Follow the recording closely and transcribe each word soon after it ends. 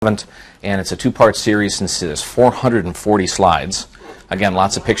And it's a two-part series since there's 440 slides. Again,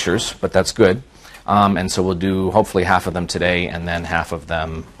 lots of pictures, but that's good. And so we'll do hopefully half of them today and then half of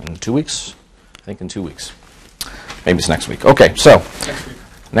them in 2 weeks. I think in 2 weeks. Maybe it's next week. Okay, so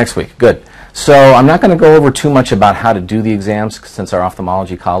next week, good. So I'm not going to go over too much about how to do the exams since our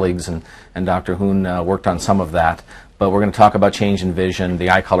ophthalmology colleagues and Dr. Hoon worked on some of that. But we're going to talk about change in vision,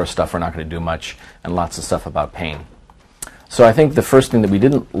 the eye color stuff we're not going to do much, and lots of stuff about pain. So I think the first thing that we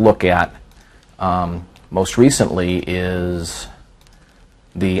didn't look at most recently is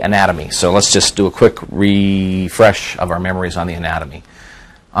the anatomy. So let's just do a quick refresh of our memories on the anatomy.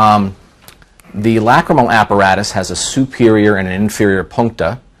 The lacrimal apparatus has a superior and an inferior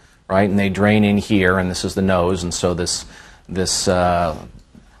puncta, right? And they drain in here, and this is the nose, and so this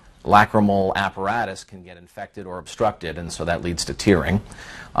lacrimal apparatus can get infected or obstructed, and so that leads to tearing.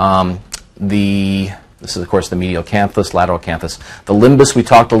 This is, of course, the medial canthus, lateral canthus. The limbus we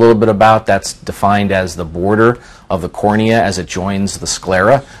talked a little bit about. That's defined as the border of the cornea as it joins the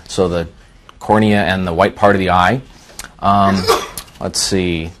sclera, so the cornea and the white part of the eye. Let's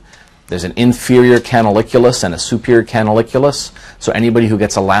see. There's an inferior canaliculus and a superior canaliculus. So anybody who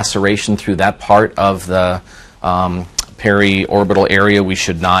gets a laceration through that part of the periorbital area, we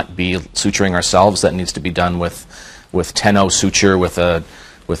should not be suturing ourselves. That needs to be done with Tenno suture with a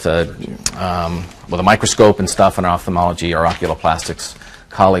microscope and stuff, and our ophthalmology, our oculoplastics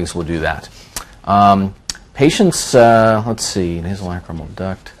colleagues will do that. Patients, let's see, nasolacrimal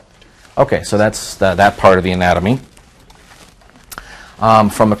duct. Okay, so that's that part of the anatomy.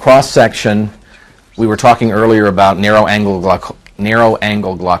 From a cross-section, we were talking earlier about narrow angle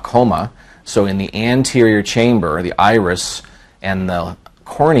glaucoma. So in the anterior chamber, the iris and the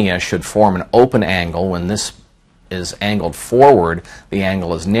cornea should form an open angle. When this is angled forward, the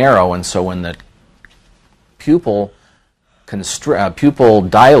angle is narrow, and so when the pupil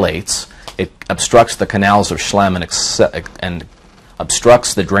dilates, it obstructs the canals of Schlemm and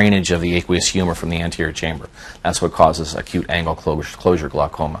obstructs the drainage of the aqueous humor from the anterior chamber. That's what causes acute angle closure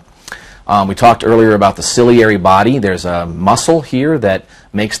glaucoma. We talked earlier about the ciliary body. There's a muscle here that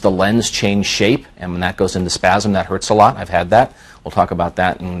makes the lens change shape, and when that goes into spasm, that hurts a lot. I've had that. We'll talk about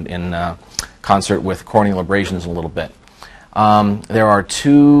that in concert with corneal abrasions in a little bit. There are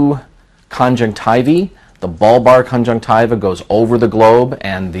two conjunctivae. The bulbar conjunctiva goes over the globe,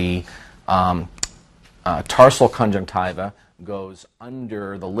 and the tarsal conjunctiva goes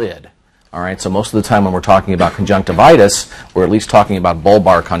under the lid. All right, so most of the time when we're talking about conjunctivitis, we're at least talking about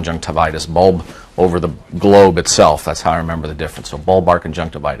bulbar conjunctivitis, bulb over the globe itself. That's how I remember the difference. So bulbar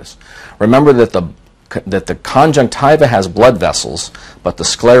conjunctivitis. Remember that the conjunctiva has blood vessels, but the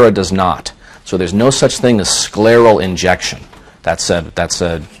sclera does not. So there's no such thing as scleral injection. That's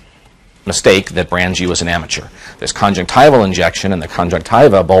a mistake that brands you as an amateur. There's conjunctival injection, and the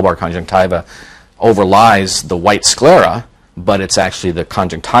conjunctiva, bulbar conjunctiva, overlies the white sclera, but it's actually the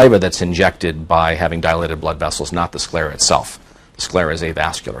conjunctiva that's injected by having dilated blood vessels, not the sclera itself. The sclera is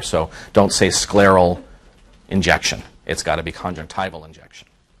avascular. So don't say scleral injection. It's got to be conjunctival injection.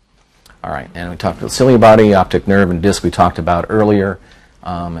 All right, and we talked about ciliary body, optic nerve, and disc we talked about earlier,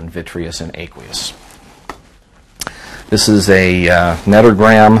 and vitreous and aqueous. This is a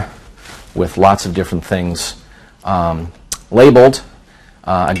netogram with lots of different things labeled.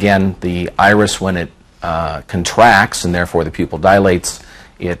 Again, the iris, when it contracts and therefore the pupil dilates,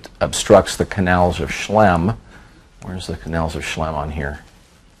 it obstructs the canals of Schlemm. Where's the canals of Schlemm on here?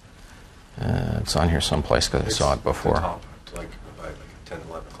 It's on here someplace because I saw it before. Top, like 10,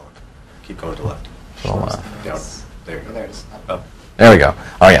 11 o'clock. Keep going to the left. So left. Down. There you go. There it is. Up. There we go.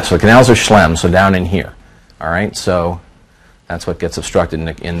 Oh yeah, so the canals of Schlemm, so down in here. All right, so that's what gets obstructed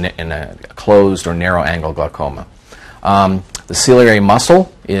in a closed or narrow angle glaucoma. The ciliary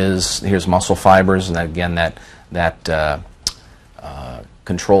muscle here's muscle fibers, and again that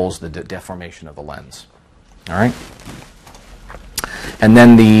controls the deformation of the lens. All right, and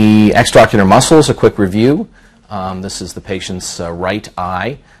then the extraocular muscles. A quick review. This is the patient's right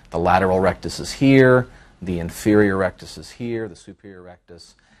eye. The lateral rectus is here. The inferior rectus is here. The superior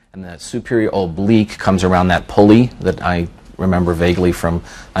rectus, and the superior oblique comes around that pulley that I remember vaguely from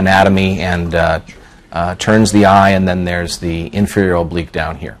anatomy and turns the eye, and then there's the inferior oblique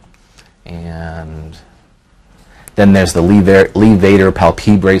down here. And then there's the levator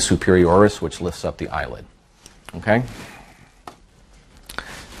palpebrae superioris, which lifts up the eyelid. Okay?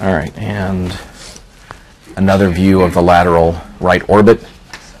 All right, and another view of the lateral right orbit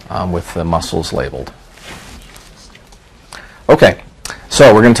with the muscles labeled. Okay,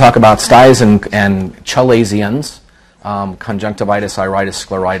 so we're going to talk about styes and chalazions, conjunctivitis, iritis,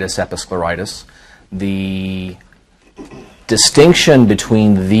 scleritis, episcleritis. The distinction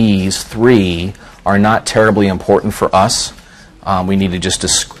between these three are not terribly important for us. We need to just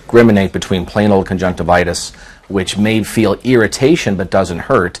discriminate between plain old conjunctivitis, which may feel irritation but doesn't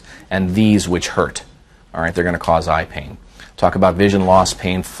hurt, and these which hurt. All right, they're going to cause eye pain. Talk about vision loss,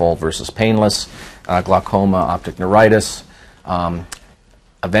 painful versus painless, glaucoma, optic neuritis.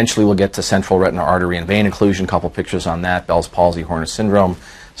 Eventually we'll get to central retinal artery and vein occlusion, a couple pictures on that, Bell's palsy, Horner syndrome,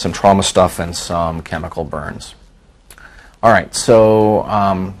 some trauma stuff, and some chemical burns. All right, so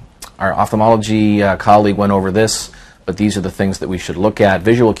our ophthalmology colleague went over this, but these are the things that we should look at.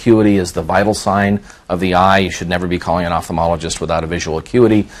 Visual acuity is the vital sign of the eye. You should never be calling an ophthalmologist without a visual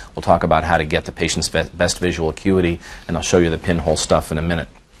acuity. We'll talk about how to get the patient's best visual acuity, and I'll show you the pinhole stuff in a minute.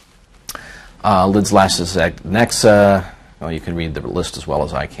 Lids, lashes, nexa. Well, you can read the list as well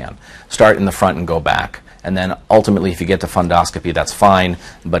as I can. Start in the front and go back. And then ultimately, if you get to fundoscopy, that's fine.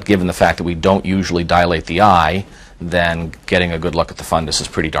 But given the fact that we don't usually dilate the eye, then getting a good look at the fundus is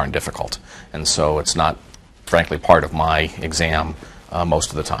pretty darn difficult. And so it's not, frankly, part of my exam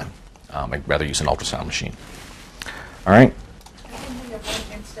most of the time. I'd rather use an ultrasound machine. All right. I can think of one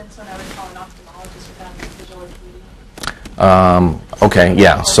instance when I would call an ophthalmologist without visual acuity. Okay,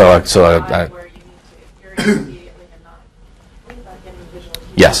 yeah. Where you need to irrigate immediately and not worry about getting visual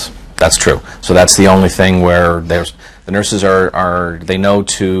acuity. Yes, that's true. So that's the only thing where the nurses they know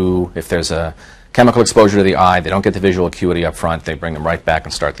to, if there's a chemical exposure to the eye, they don't get the visual acuity up front, they bring them right back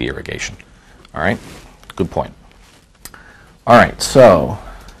and start the irrigation. All right? Good point. All right, so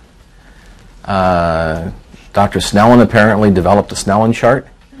Dr. Snellen apparently developed a Snellen chart.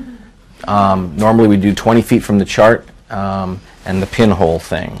 Normally we do 20 feet from the chart and the pinhole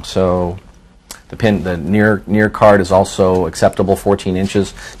thing. So the near card is also acceptable, 14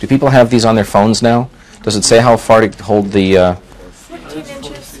 inches. Do people have these on their phones now? Does it say how far to hold the... 14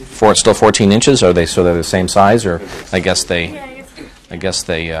 inches. It's still 14 inches? Are they so they're the same size, or I guess they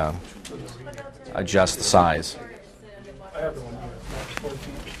adjust the size.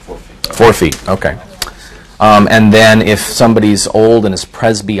 4 feet. Okay. And then if somebody's old and is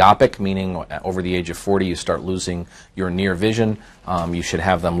presbyopic, meaning over the age of 40 you start losing your near vision, you should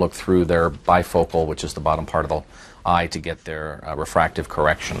have them look through their bifocal, which is the bottom part of the eye, to get their refractive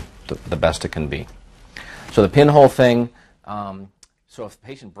correction the best it can be. So the pinhole thing, so if the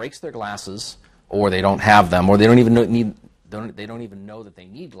patient breaks their glasses, or they don't have them, or they don't even know that they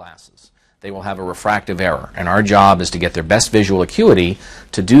need glasses, they will have a refractive error. And our job is to get their best visual acuity.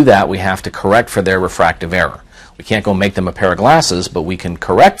 To do that, we have to correct for their refractive error. We can't go make them a pair of glasses, but we can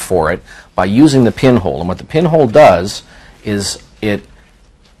correct for it by using the pinhole. And what the pinhole does is it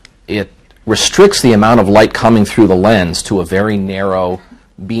restricts the amount of light coming through the lens to a very narrow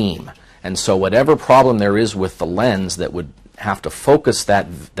beam. And so whatever problem there is with the lens that would have to focus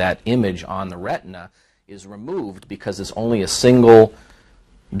that image on the retina is removed, because it's only a single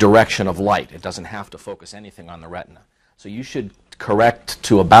direction of light. It doesn't have to focus anything on the retina. So you should correct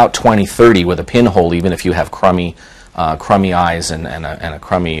to about 20/30 with a pinhole, even if you have crummy eyes and a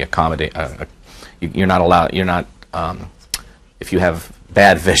crummy accommodate. You're not allowed. You're not. If you have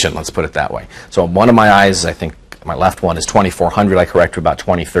bad vision, let's put it that way. So one of my eyes, I think my left one, is 2400. I correct to about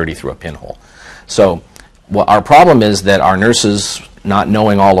 20/30 through a pinhole. So our problem is that our nurses, not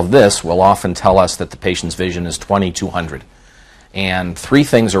knowing all of this, will often tell us that the patient's vision is 2200. And three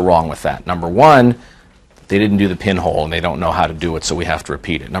things are wrong with that. Number one, they didn't do the pinhole and they don't know how to do it, so we have to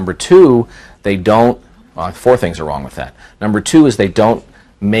repeat it. Number two, four things are wrong with that. Number two is they don't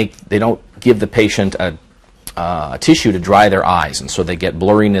give the patient a tissue to dry their eyes, and so they get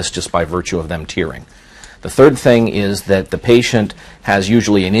blurriness just by virtue of them tearing. The third thing is that the patient has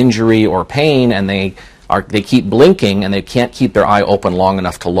usually an injury or pain, and they keep blinking and they can't keep their eye open long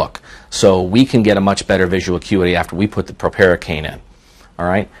enough to look. So we can get a much better visual acuity after we put the proparacaine in. All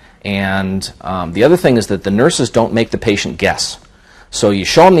right? And the other thing is that the nurses don't make the patient guess. So you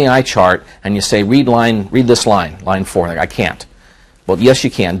show them the eye chart and you say, read this line 4. Like, I can't. Well, yes, you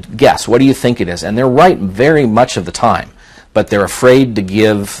can. Guess. What do you think it is? And they're right very much of the time, but they're afraid to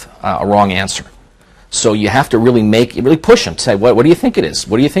give a wrong answer. So you have to really push them to say, what do you think it is?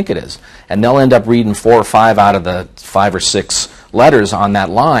 What do you think it is? And they'll end up reading 4 or 5 out of the 5 or 6 letters on that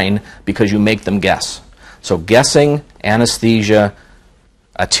line because you make them guess. So guessing, anesthesia,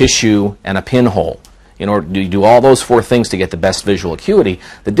 a tissue, and a pinhole. In order to do all those 4 things to get the best visual acuity,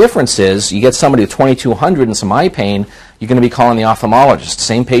 the difference is you get somebody with 2200 and some eye pain, you're going to be calling the ophthalmologist.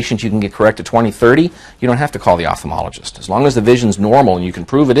 Same patient you can get correct to 20/30, you don't have to call the ophthalmologist. As long as the vision's normal and you can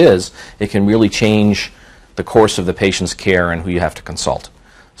prove it is, it can really change the course of the patient's care and who you have to consult.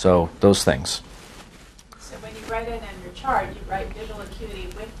 So those things. So when you write it in your chart, you write visual acuity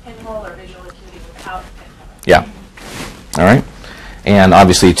with pinhole or visual acuity without pinhole? Yeah. All right? And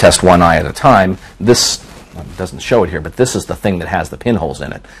obviously you test one eye at a time. This doesn't show it here, but this is the thing that has the pinholes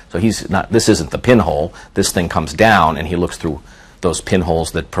in it. So this isn't the pinhole. This thing comes down, and he looks through those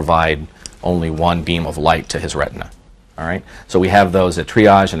pinholes that provide only one beam of light to his retina. All right? So we have those at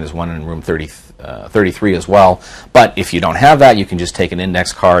triage, and there's one in room 33 as well. But if you don't have that, you can just take an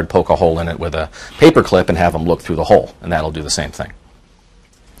index card, poke a hole in it with a paper clip, and have them look through the hole, and that'll do the same thing.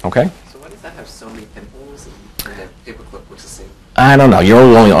 Okay? So why does that have so many pinholes and that paperclip looks the same? I don't know. You're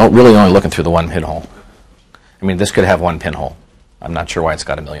really only looking through the one pinhole. I mean, this could have one pinhole. I'm not sure why it's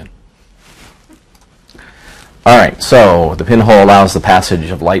got a million. All right, so the pinhole allows the passage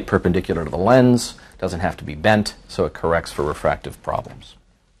of light perpendicular to the lens. Doesn't have to be bent, so it corrects for refractive problems.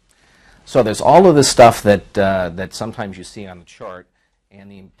 So there's all of this stuff that sometimes you see on the chart,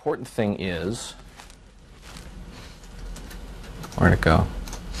 and the important thing is, where'd it go?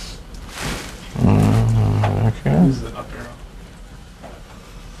 Okay.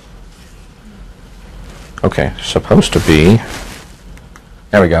 Okay, supposed to be.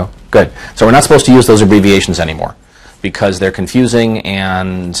 There we go. Good. So we're not supposed to use those abbreviations anymore because they're confusing,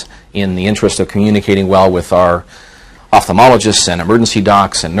 and in the interest of communicating well with our ophthalmologists and emergency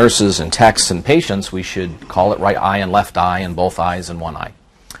docs and nurses and techs and patients, we should call it right eye and left eye and both eyes and one eye.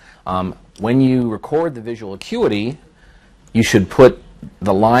 When you record the visual acuity, you should put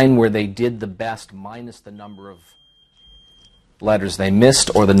the line where they did the best minus the number of letters they missed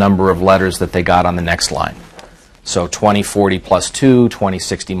or the number of letters that they got on the next line. So 2040 plus 2,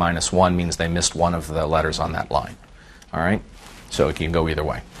 2060 minus 1 means they missed one of the letters on that line. All right? So it can go either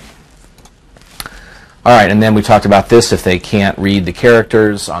way. All right, and then we talked about this. If they can't read the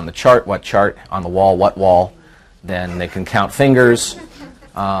characters on the chart, what chart? On the wall, what wall? Then they can count fingers,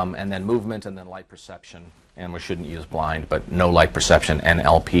 and then movement, and then light perception. And we shouldn't use blind, but no light perception.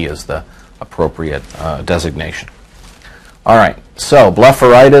 NLP is the appropriate designation. All right, so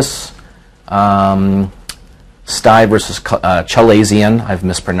blepharitis, Stye versus chalazion. I've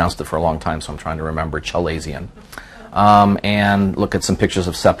mispronounced it for a long time, so I'm trying to remember chalazion. And look at some pictures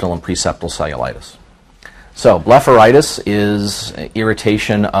of septal and preseptal cellulitis. So blepharitis is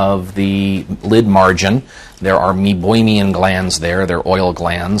irritation of the lid margin. There are meibomian glands there. They're oil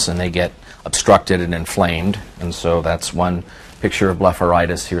glands, and they get obstructed and inflamed. And so that's one picture of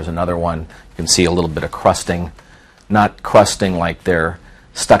blepharitis. Here's another one. You can see a little bit of crusting. Not crusting like they're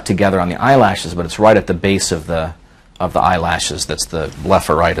stuck together on the eyelashes, but it's right at the base of the eyelashes. That's the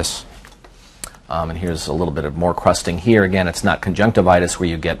blepharitis. And here's a little bit of more crusting here. Again, it's not conjunctivitis where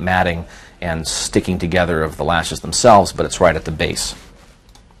you get matting and sticking together of the lashes themselves, but it's right at the base.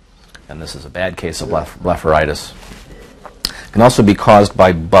 And this is a bad case of blepharitis. It can also be caused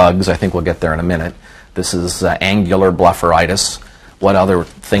by bugs. I think we'll get there in a minute. This is angular blepharitis. What other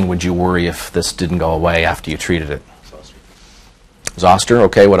thing would you worry if this didn't go away after you treated it? Zoster.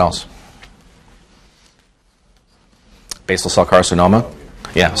 Okay, what else? Basal cell carcinoma.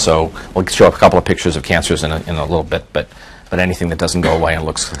 Yeah, so we'll show a couple of pictures of cancers in a little bit, but anything that doesn't go away and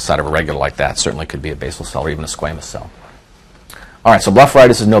looks sort of irregular like that certainly could be a basal cell or even a squamous cell. All right, so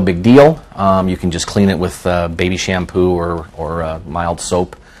blepharitis is no big deal. You can just clean it with baby shampoo or mild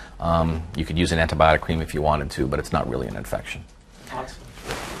soap. You could use an antibiotic cream if you wanted to, but it's not really an infection. Hot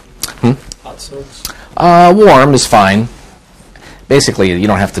soaps? Hot soaps? Warm is fine. Basically, you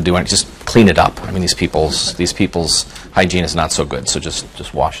don't have to do anything. Just clean it up. I mean, these people's hygiene is not so good, so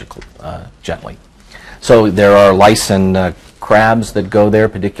just wash it gently. So there are lice and crabs that go there,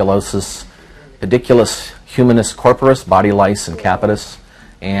 Pediculus humanus corporus, body lice and capitis,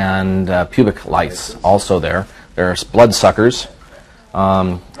 and pubic lice also there. There are bloodsuckers.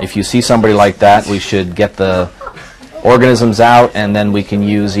 If you see somebody like that, we should get the organisms out, and then we can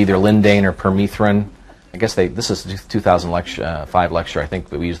use either lindane or permethrin. I guess this is 2005 lecture. I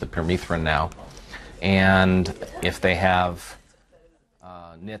think we use the permethrin now. And if they have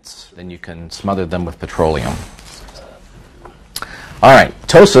nits, then you can smother them with petroleum. All right,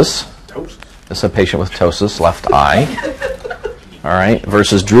 ptosis. This is a patient with ptosis, left eye. All right,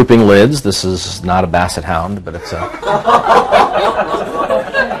 versus drooping lids. This is not a basset hound, but it's a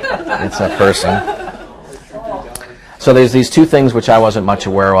person. So there's these two things which I wasn't much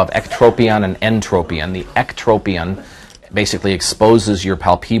aware of, ectropion and entropion. The ectropion basically exposes your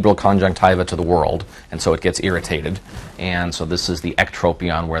palpebral conjunctiva to the world, and so it gets irritated. And so this is the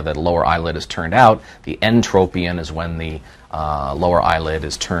ectropion where the lower eyelid is turned out. The entropion is when the lower eyelid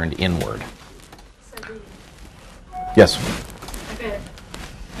is turned inward. Yes? Okay.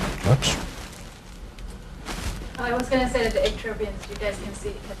 Oops. I was going to say that the ectropions, you guys can see,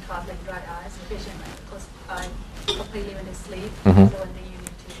 it can cause like dry eyes, the patient like close eye completely when they sleep. Mm-hmm. So when they need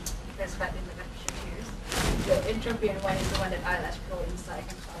to, there's fat in the tears. the entropion one is the one that eyelash go inside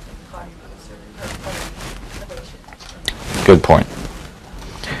and cause elevation. Good point.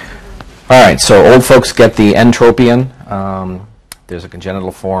 All right, so old folks get the entropion. There's a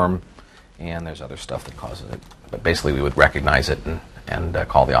congenital form, and there's other stuff that causes it. But basically, we would recognize it and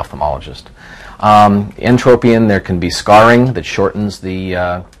call the ophthalmologist. Entropion, there can be scarring that shortens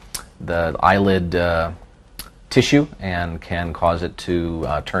the eyelid tissue and can cause it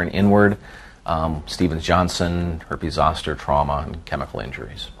to turn inward. Stevens-Johnson, herpes zoster, trauma, and chemical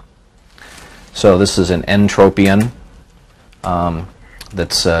injuries. So this is an entropion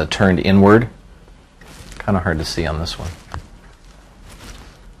that's turned inward. Kind of hard to see on this one.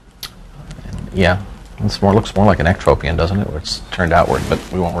 Yeah, looks more like an ectropion, doesn't it? Where it's turned outward, but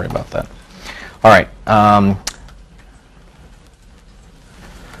we won't worry about that. All right. All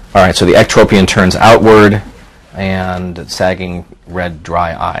right, so the ectropion turns outward and sagging red,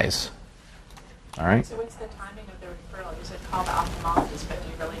 dry eyes. All right? So what's the timing of the referral? You said call the ophthalmologist, but do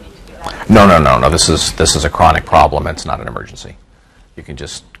you really need to do that? No. This is a chronic problem. It's not an emergency. You can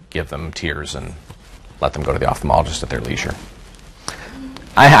just give them tears and let them go to the ophthalmologist at their leisure.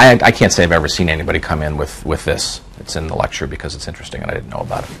 I can't say I've ever seen anybody come in with this. It's in the lecture because it's interesting and I didn't know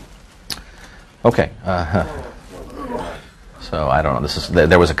about it. Okay. So I don't know.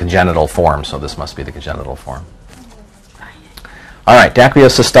 There was a congenital form, so this must be the congenital form. All right,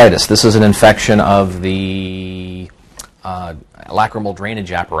 dacryocystitis. This is an infection of the lacrimal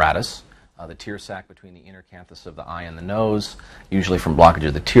drainage apparatus, the tear sac between the inner canthus of the eye and the nose, usually from blockage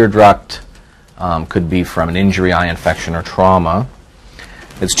of the tear duct. Could be from an injury, eye infection, or trauma.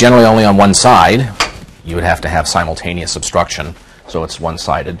 It's generally only on one side. You would have to have simultaneous obstruction, so it's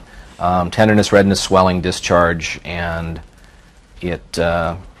one-sided. Tenderness, redness, swelling, discharge, and it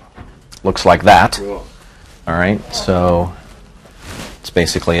looks like that. Cool. All right, so it's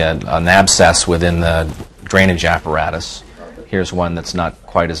basically an abscess within the drainage apparatus. Here's one that's not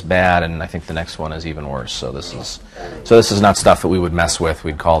quite as bad, and I think the next one is even worse. So this is not stuff that we would mess with.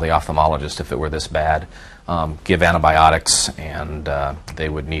 We'd call the ophthalmologist if it were this bad. Give antibiotics, and they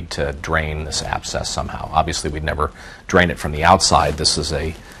would need to drain this abscess somehow. Obviously, we'd never drain it from the outside. This is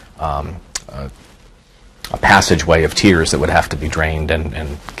a passageway of tears that would have to be drained and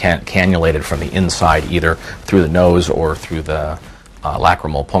cannulated from the inside, either through the nose or through the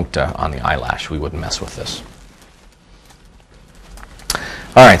lacrimal puncta on the eyelash. We wouldn't mess with this.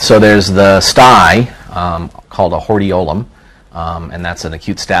 All right, so there's the sty called a hordeolum. And that's an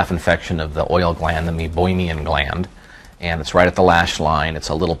acute staph infection of the oil gland, the meibomian gland, and it's right at the lash line. It's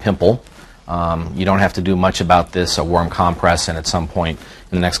a little pimple. You don't have to do much about this, a warm compress, and at some point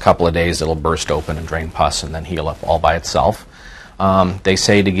in the next couple of days it'll burst open and drain pus and then heal up all by itself. They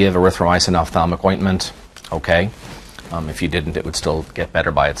say to give erythromycin ophthalmic ointment. Okay. If you didn't, it would still get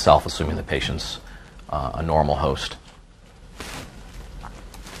better by itself, assuming the patient's a normal host.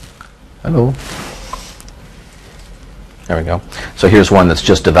 Hello. There we go. So here's one that's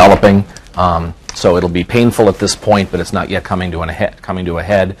just developing. So it'll be painful at this point, but it's not yet coming to a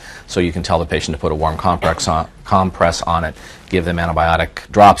head. So you can tell the patient to put a warm compress on it, give them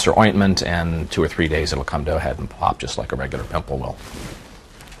antibiotic drops or ointment, and 2 or 3 days it'll come to a head and pop just like a regular pimple will.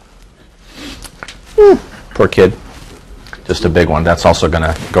 Poor kid. Just a big one. That's also going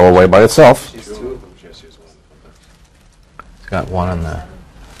to go away by itself. She's two of them. She has one. It's got one on the...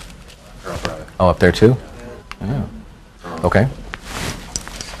 Oh, up there too? Yeah. Okay.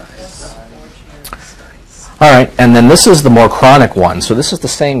 All right, and then this is the more chronic one. So this is the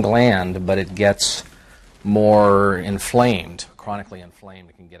same gland, but it gets more inflamed, chronically inflamed.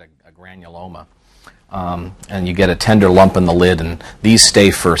 It can get a granuloma. And you get a tender lump in the lid, and these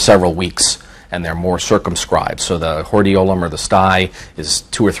stay for several weeks, and they're more circumscribed. So the hordeolum or the sty is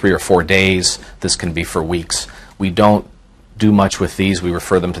 2 or 3 or 4 days. This can be for weeks. We don't do much with these. We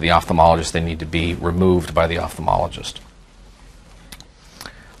refer them to the ophthalmologist. They need to be removed by the ophthalmologist.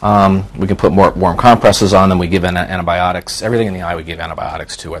 We can put more warm compresses on them. We give antibiotics. Everything in the eye we give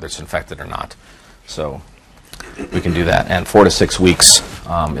antibiotics to, whether it's infected or not. So we can do that. And 4 to 6 weeks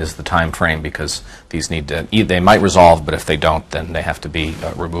is the time frame, because these need to, they might resolve, but if they don't, then they have to be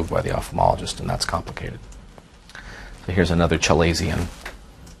removed by the ophthalmologist, and that's complicated. So here's another chalazion.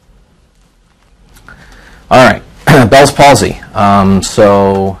 All right, Bell's palsy.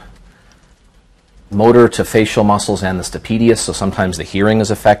 So motor to facial muscles and the stapedius, so sometimes the hearing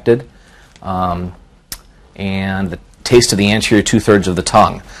is affected, and the taste of the anterior 2/3 of the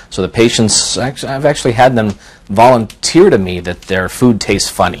tongue. So the patients, I've actually had them volunteer to me that their food tastes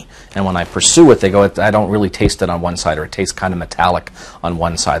funny, and when I pursue it, they go, I don't really taste it on one side, or it tastes kind of metallic on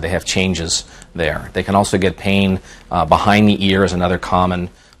one side. They have changes there. They can also get pain behind the ear is another common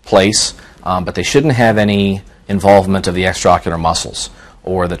place. but they shouldn't have any involvement of the extraocular muscles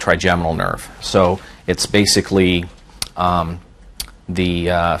or the trigeminal nerve. So it's basically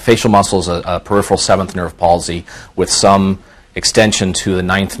the facial muscles, a peripheral seventh nerve palsy with some extension to the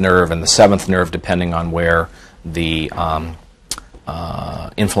ninth nerve and the seventh nerve, depending on where the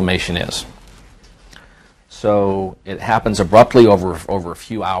inflammation is. So it happens abruptly over a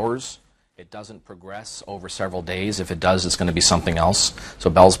few hours. It doesn't progress over several days. If it does, it's going to be something else. So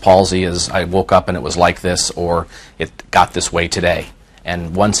Bell's palsy is I woke up and it was like this, or it got this way today.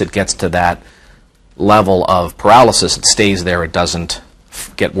 And once it gets to that level of paralysis, it stays there. It doesn't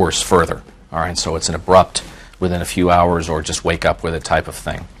get worse further. All right, so it's an abrupt, within a few hours, or just wake up with it type of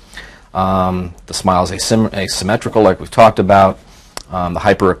thing. The smile is asymmetrical, like we've talked about. The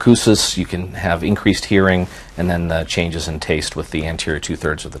hyperacusis, you can have increased hearing, and then the changes in taste with the anterior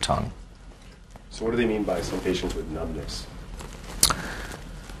two-thirds of the tongue. So what do they mean by some patients with numbness?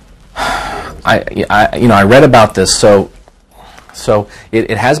 I read about this. So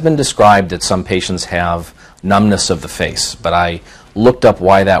it has been described that some patients have numbness of the face, but I looked up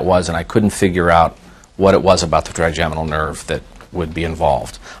why that was, and I couldn't figure out what it was about the trigeminal nerve that would be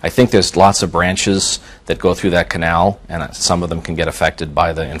involved. I think there's lots of branches that go through that canal, and some of them can get affected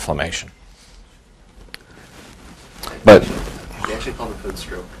by the inflammation. But They actually call it food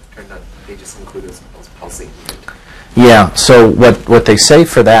stroke. Turned out they just include it as Bell's palsy. yeah, so what they say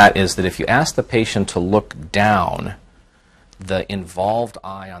for that is that if you ask the patient to look down, the involved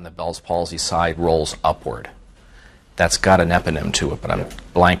eye on the Bell's palsy side rolls upward. That's got an eponym to it, but I'm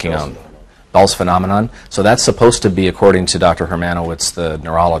blanking on Bell's phenomenon. So that's supposed to be, according to Dr. Hermanowitz, the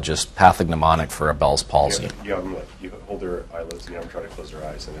neurologist, pathognomonic for a Bell's palsy. You have them, you hold their eyelids and you have them try to close their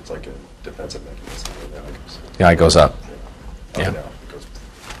eyes, and it's like a defensive mechanism. The eye goes up. Yeah. Yeah. Up and down. It goes.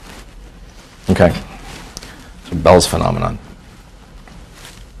 Okay. So Bell's phenomenon.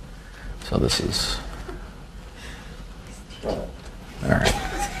 So this is... Oh. All right.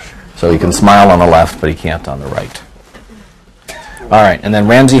 So he can smile on the left, but he can't on the right. All right, and then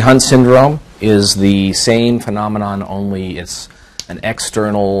Ramsay-Hunt syndrome is the same phenomenon, only it's an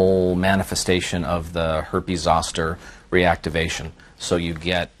external manifestation of the herpes zoster reactivation. So you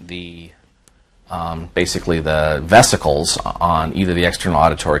get the basically the vesicles on either the external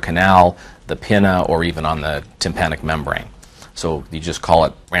auditory canal, the pinna, or even on the tympanic membrane. So you just call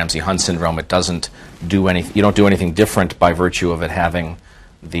it Ramsay-Hunt syndrome. It doesn't do anything. You don't do anything different by virtue of it having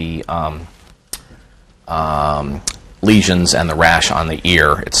the lesions and the rash on the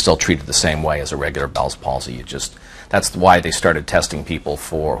ear. It's still treated the same way as a regular Bell's palsy. That's why they started testing people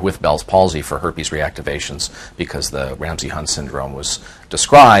with Bell's palsy for herpes reactivations, because the Ramsay-Hunt syndrome was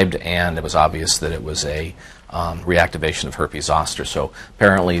described, and it was obvious that it was a reactivation of herpes zoster. So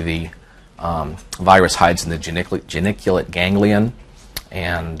apparently the virus hides in the geniculate ganglion,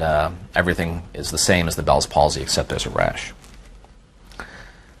 and everything is the same as the Bell's palsy, except there's a rash.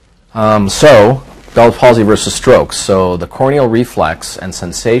 So Bell's palsy versus stroke. So the corneal reflex and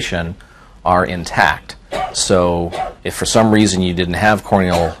sensation are intact. So if for some reason you didn't have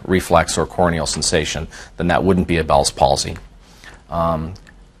corneal reflex or corneal sensation, then that wouldn't be a Bell's palsy.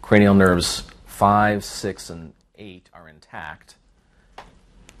 Cranial nerves 5, 6, and 8 are intact,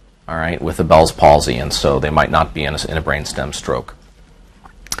 all right, with a Bell's palsy, and so they might not be in a brainstem stroke.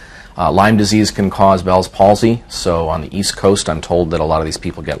 Lyme disease can cause Bell's palsy. So on the East Coast, I'm told that a lot of these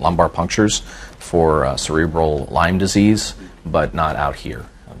people get lumbar punctures for cerebral Lyme disease, but not out here,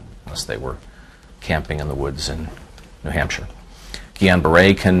 unless they were camping in the woods in New Hampshire.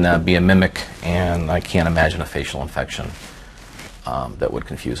 Guillain-Barré can be a mimic, and I can't imagine a facial infection that would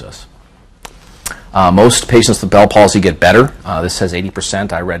confuse us. Most patients with Bell's palsy get better. This says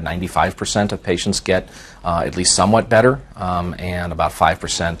 80%. I read 95% of patients get at least somewhat better, and about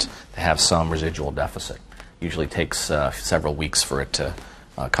 5% have some residual deficit. Usually takes several weeks for it to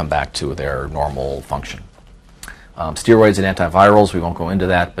come back to their normal function. Steroids and antivirals, we won't go into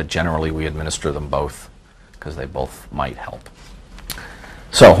that, but generally we administer them both because they both might help.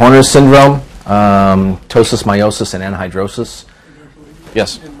 So Horner's syndrome, ptosis, meiosis, and anhidrosis.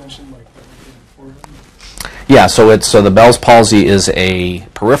 Yes? Yeah, so the Bell's palsy is a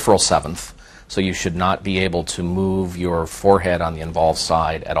peripheral seventh, so you should not be able to move your forehead on the involved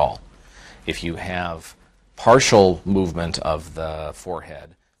side at all. If you have partial movement of the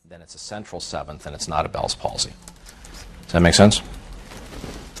forehead, then it's a central seventh, and it's not a Bell's palsy. Does that make sense?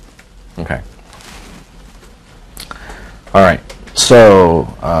 Okay. All right.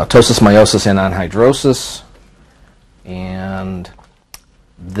 So ptosis, meiosis, and anhidrosis, and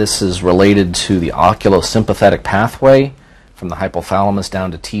this is related to the oculosympathetic pathway from the hypothalamus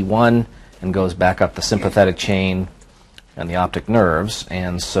down to T1 and goes back up the sympathetic chain and the optic nerves.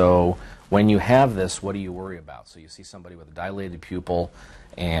 And so when you have this, what do you worry about? So you see somebody with a dilated pupil,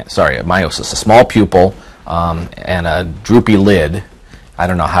 and a miosis, a small pupil, and a droopy lid. I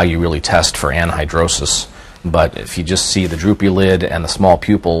don't know how you really test for anhidrosis, but if you just see the droopy lid and the small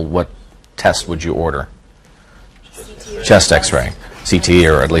pupil, what test would you order? Chest X-ray, CT,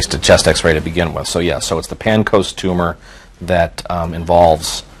 or at least a chest X-ray to begin with. So yeah, so it's the Pancoast tumor that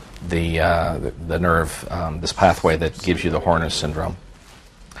involves the nerve, this pathway that gives you the Horner syndrome.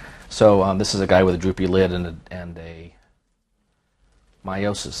 So this is a guy with a droopy lid and a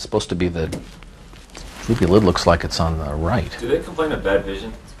meiosis. It's supposed to be the droopy lid. Looks like it's on the right. Do they complain of bad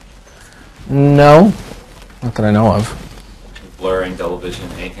vision? No, not that I know of. Blurring, double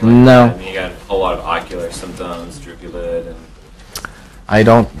vision, anything like No. that? I mean, you got a whole lot of ocular symptoms, droopy lid, and I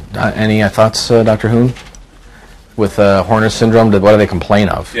don't. Any thoughts, Dr. Hoon? With Horner syndrome, what do they complain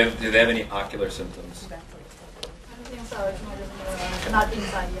of? do they have any ocular symptoms? I don't think so. It's more just not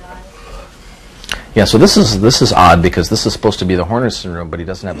inside the eye. Yeah, so this is odd because this is supposed to be the Horner syndrome, but he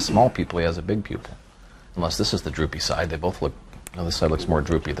doesn't have a small pupil; he has a big pupil. Unless this is the droopy side, they both look. No, this side looks more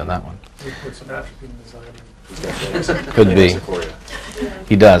droopy than that one. With some atrophy in his eye. Could be.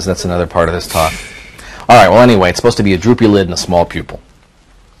 He does. That's another part of this talk. All right. Well, anyway, it's supposed to be a droopy lid and a small pupil.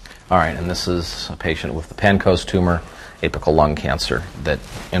 All right, and this is a patient with the Pancoast tumor, apical lung cancer that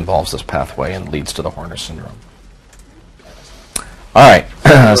involves this pathway and leads to the Horner syndrome. All right.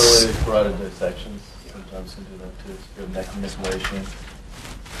 Carotid dissections sometimes can do that too. If you have neck manipulation, you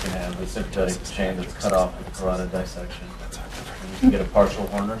can have a sympathetic chain that's cut off with a carotid dissection. And you can get a partial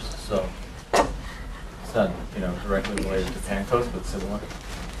Horner's. So it's not, directly related to Pancoast, but similar.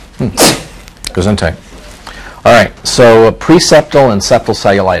 Gesundheit. All right. So preseptal and septal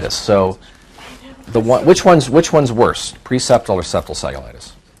cellulitis. So which one's worse, preseptal or septal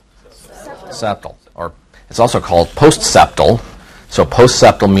cellulitis? Septal. Or it's also called postseptal. So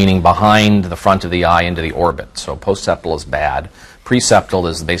postseptal meaning behind the front of the eye into the orbit. So postseptal is bad. Preseptal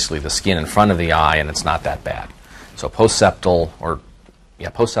is basically the skin in front of the eye, and it's not that bad. So postseptal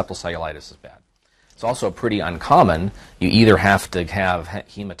cellulitis is bad. It's also pretty uncommon. You either have to have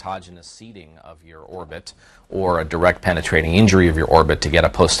hematogenous seeding of your orbit or a direct penetrating injury of your orbit to get a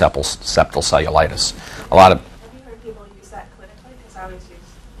postseptal cellulitis. A lot of Have you heard people use that clinically? Because I always use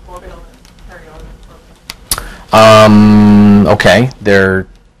orbital and periorbital. Okay,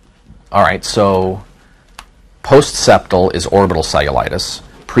 all right, so postseptal is orbital cellulitis.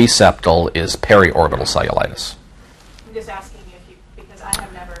 Preseptal is periorbital cellulitis. I'm just asking because I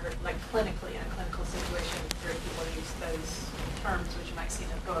have never, clinically in a clinical situation, heard people use those terms, which you might see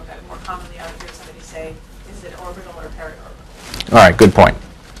them go a bit more commonly. I would hear somebody say, is it orbital or periorbital? All right, good point.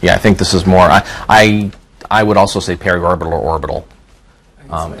 Yeah, I think this is more, I would also say periorbital or orbital.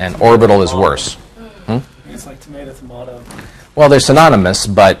 And orbital is worse. It's like tomato. Well, they're synonymous,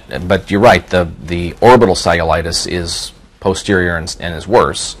 but you're right. The orbital cellulitis is posterior and is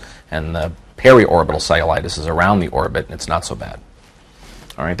worse, and the periorbital cellulitis is around the orbit, and it's not so bad.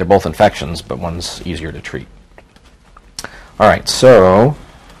 All right, they're both infections, but one's easier to treat. All right, so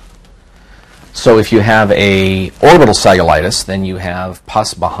if you have a orbital cellulitis, then you have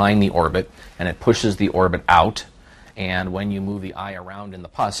pus behind the orbit, and it pushes the orbit out, and when you move the eye around in the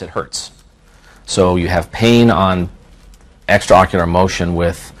pus, it hurts. So you have pain on extraocular motion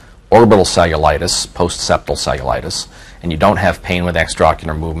with orbital cellulitis, postseptal cellulitis, and you don't have pain with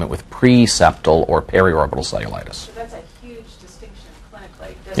extraocular movement with preseptal or periorbital cellulitis. So that's a huge distinction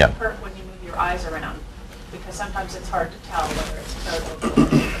clinically. Does Yeah. it hurt when you move your eyes around? Because sometimes it's hard to tell whether it's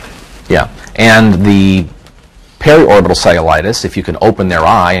periorbital. Yeah, and the periorbital cellulitis, if you can open their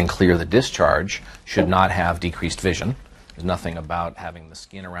eye and clear the discharge, should not have decreased vision. There's nothing about having the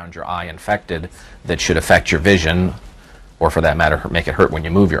skin around your eye infected that should affect your vision, or for that matter, make it hurt when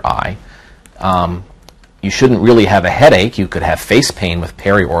you move your eye. You shouldn't really have a headache. You could have face pain with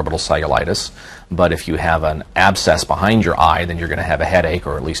periorbital cellulitis, but if you have an abscess behind your eye, then you're going to have a headache,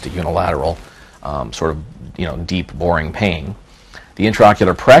 or at least a unilateral deep, boring pain. The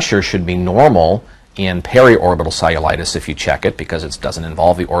intraocular pressure should be normal in periorbital cellulitis if you check it, because it doesn't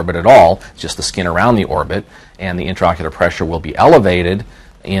involve the orbit at all. It's just the skin around the orbit, and the intraocular pressure will be elevated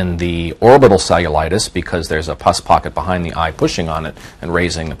in the orbital cellulitis because there's a pus pocket behind the eye pushing on it and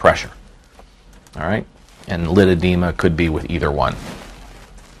raising the pressure. All right? And lid edema could be with either one.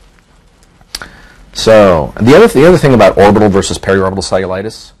 So the other thing about orbital versus periorbital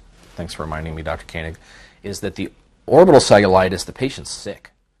cellulitis, thanks for reminding me, Dr. Koenig, is that the orbital cellulitis, the patient's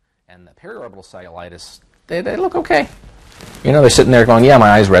sick. And the periorbital cellulitis, they look okay. They're sitting there going, yeah, my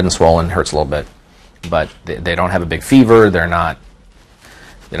eye's red and swollen, hurts a little bit. But they don't have a big fever, they're not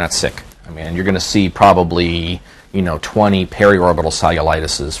sick. I mean, you're going to see probably 20 periorbital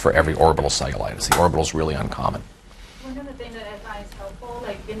cellulitis for every orbital cellulitis. The orbital is really uncommon. One of the things that I find is helpful,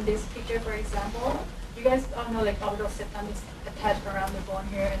 like in this picture, for example, you guys all know like orbital septum is attached around the bone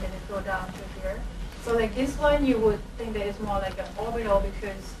here, and then it goes down to here. So like this one, you would think that it's more like an orbital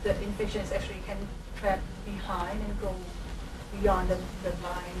because the infection is actually can trap behind and go beyond the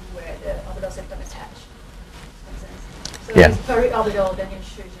line where the orbital septum is attached. Makes sense? So Yeah. if it's periorbital, then it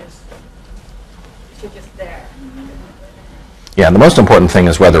should just there. Yeah, the most important thing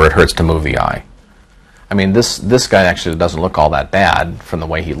is whether it hurts to move the eye. I mean, this guy actually doesn't look all that bad from the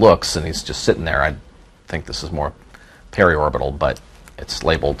way he looks, and he's just sitting there. I think this is more periorbital, but it's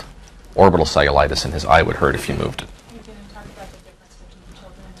labeled orbital cellulitis, and his eye would hurt if you moved it. You can talk about the difference between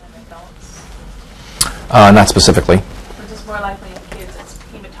children and adults. Not specifically. Which is more likely in kids, it's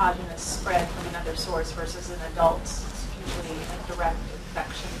hematogenous spread from another source versus in adults, it's usually a direct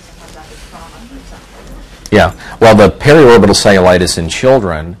infection, sometimes after trauma, for example. Yeah. Well, the periorbital cellulitis in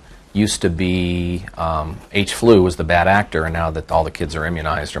children used to be H. flu was the bad actor, and now that all the kids are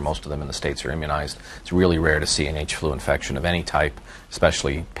immunized, or most of them in the States are immunized, it's really rare to see an H. flu infection of any type,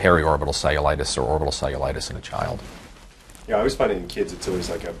 especially periorbital cellulitis or orbital cellulitis in a child. Yeah, I always find it in kids, it's always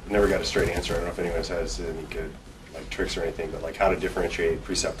like, I've never got a straight answer. I don't know if anyone has any good like tricks or anything, but like how to differentiate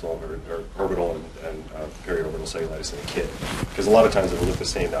preseptal or orbital and periorbital cellulitis in a kid. Because a lot of times it will look the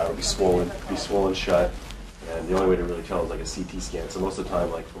same. The eye will be swollen shut. And the only way to really tell is like a CT scan. So most of the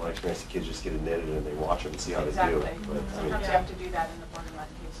time, like from my experience, the kids just get admitted and they watch them and see how Exactly. they do. But, I mean, Sometimes you have to do that in the borderline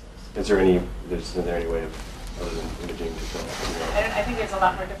cases. is there any way of, other than imaging, to tell? I think it's a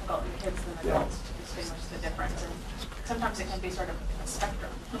lot more difficult in kids than Yeah. adults to distinguish the difference. And sometimes it can be sort of a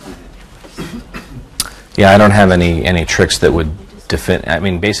spectrum. Yeah, I don't have any tricks that would define. I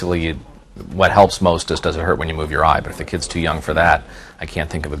mean, basically, what helps most is does it hurt when you move your eye. But if the kid's too young for that, I can't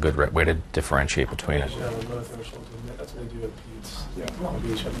think of a good way to differentiate between it. Yeah, the low threshold to admit, that's what they do at peds. Yeah. Long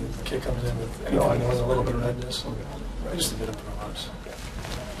Beach, I mean, the kid comes in with anything more than a little bit of redness, just a bit of prolapse.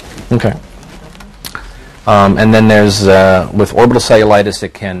 Okay. And then there's, with orbital cellulitis,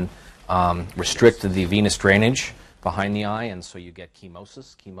 it can restrict the venous drainage behind the eye, and so you get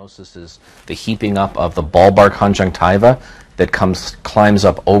chemosis. Chemosis is the heaping up of the bulbar conjunctiva that climbs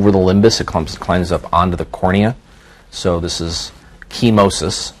up over the limbus. It climbs up onto the cornea. So this is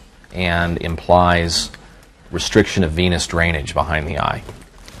chemosis and implies restriction of venous drainage behind the eye.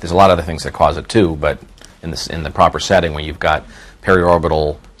 There's a lot of other things that cause it too, but in the proper setting where you've got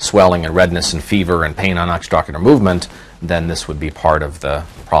periorbital swelling and redness and fever and pain on ocular movement, then this would be part of the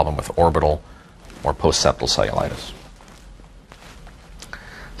problem with orbital or postseptal cellulitis.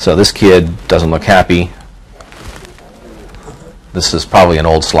 So this kid doesn't look happy. This is probably an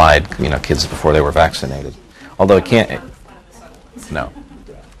old slide, kids before they were vaccinated. Although it can't, no.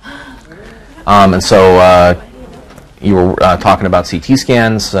 And so you were talking about CT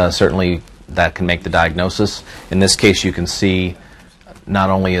scans. Certainly that can make the diagnosis. In this case, you can see not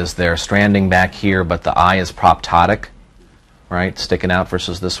only is there stranding back here, but the eye is proptotic, right, sticking out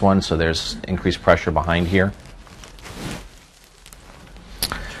versus this one. So there's increased pressure behind here.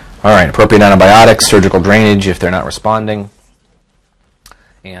 All right, appropriate antibiotics, surgical drainage if they're not responding.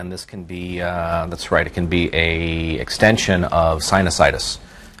 And this can be, that's right, it can be a extension of sinusitis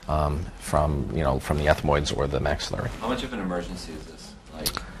from the ethmoids or the maxillary. How much of an emergency is this? Like,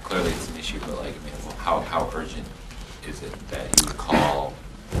 clearly it's an issue, but like, I mean, how urgent is it that you would call?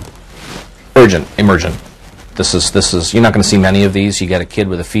 Urgent, emergent. This is. You're not going to see many of these. You get a kid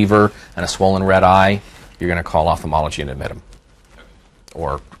with a fever and a swollen red eye, you're going to call ophthalmology and admit him,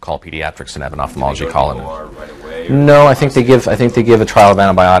 or call pediatrics and have an ophthalmology call in. Right away, No, I think they give a trial of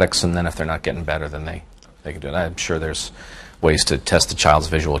antibiotics, and then if they're not getting better, then they can do it. I'm sure there's ways to test the child's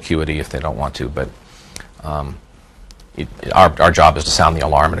visual acuity if they don't want to, but our job is to sound the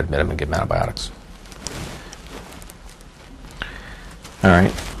alarm and admit them and give them antibiotics. All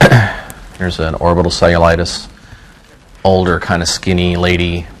right. Here's an orbital cellulitis. Older, kind of skinny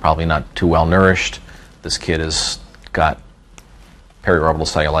lady, probably not too well nourished. This kid has got periorbital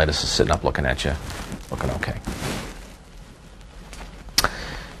cellulitis, is sitting up looking at you, looking okay.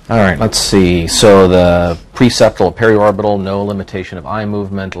 All right, let's see. So the preseptal, periorbital, no limitation of eye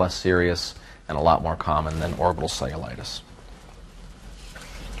movement, less serious, and a lot more common than orbital cellulitis.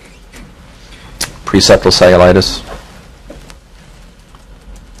 Preseptal cellulitis.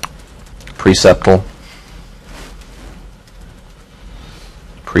 Preseptal.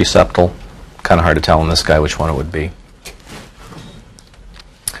 Preseptal. Kind of hard to tell in this guy which one it would be.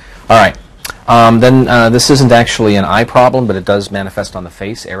 All right. Then this isn't actually an eye problem, but it does manifest on the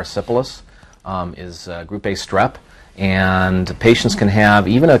face. Erysipelas is group A strep, and patients can have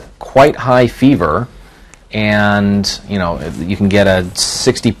even a quite high fever and you can get a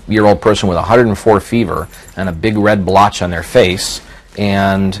 60-year-old person with 104 fever and a big red blotch on their face,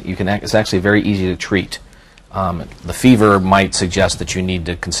 and it's actually very easy to treat. The fever might suggest that you need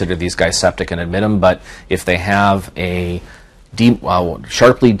to consider these guys septic and admit them, but if they have a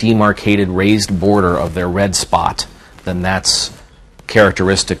sharply demarcated raised border of their red spot, then that's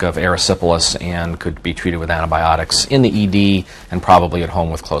characteristic of erysipelas and could be treated with antibiotics in the ED and probably at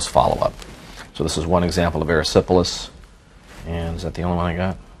home with close follow-up. So this is one example of erysipelas. And is that the only one I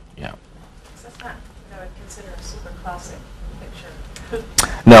got? Yeah. So that's not what I would consider a super classic picture.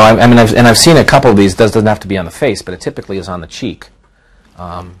 No, I've seen a couple of these. Doesn't have to be on the face, but it typically is on the cheek.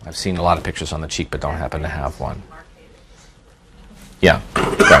 I've seen a lot of pictures on the cheek, but don't happen to have one. Yeah,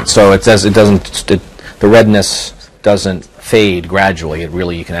 right. So the redness doesn't fade gradually.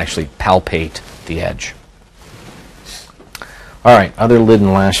 You can actually palpate the edge. All right, other lid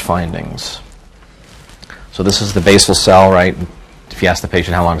and lash findings. So this is the basal cell, right? If you ask the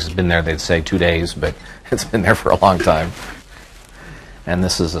patient how long it's been there, they'd say 2 days, but it's been there for a long time. And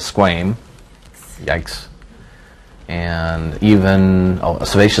this is a squame. Yikes. And even a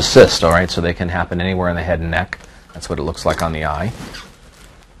sebaceous cyst, all right? So they can happen anywhere in the head and neck. That's what it looks like on the eye.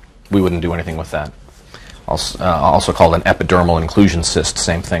 We wouldn't do anything with that. Also called an epidermal inclusion cyst,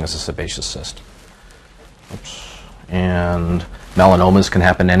 same thing as a sebaceous cyst. Oops. And melanomas can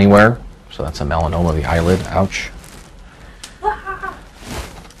happen anywhere. So that's a melanoma of the eyelid. Ouch.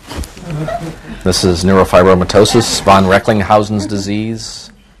 This is neurofibromatosis, von Recklinghausen's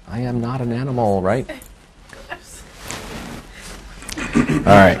disease. I am not an animal, right? All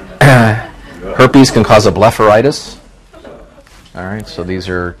right. Herpes can cause a blepharitis. All right, so these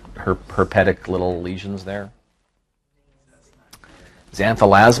are herpetic little lesions there.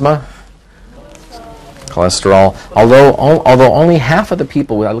 Xanthelasma, cholesterol. Although only half of the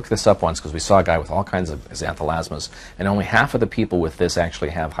people, I looked this up once because we saw a guy with all kinds of xanthelasmas, and only half of the people with this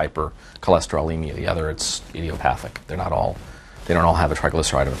actually have hypercholesterolemia. The other, it's idiopathic. They don't all have a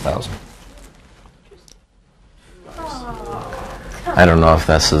triglyceride of 1,000. I don't know if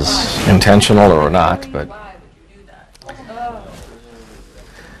this is intentional or not, but all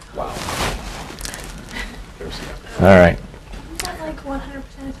right. Is that like 100% of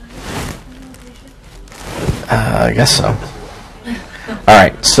the time? I guess so. All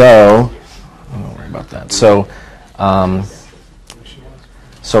right, so don't worry about that. So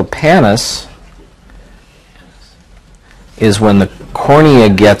pannus is when the cornea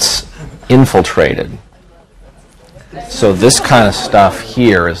gets infiltrated. So this kind of stuff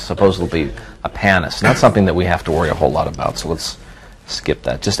here is supposedly a pannus. Not something that we have to worry a whole lot about. So let's skip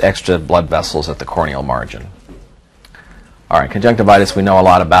that. Just extra blood vessels at the corneal margin. All right, conjunctivitis we know a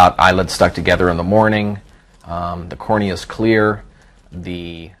lot about. Eyelids stuck together in the morning. The cornea is clear.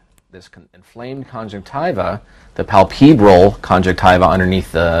 This inflamed conjunctiva, the palpebral conjunctiva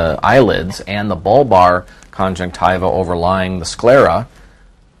underneath the eyelids, and the bulbar conjunctiva overlying the sclera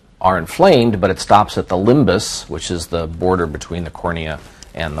are inflamed, but it stops at the limbus, which is the border between the cornea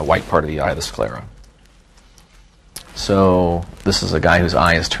and the white part of the eye, the sclera. So this is a guy whose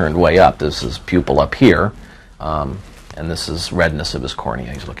eye is turned way up. This is pupil up here, and this is redness of his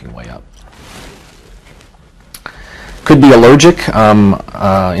cornea. He's looking way up. Could be allergic.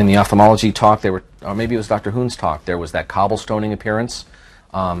 In the ophthalmology talk, or maybe it was Dr. Hoon's talk, there was that cobblestoning appearance.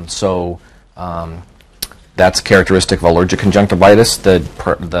 That's characteristic of allergic conjunctivitis.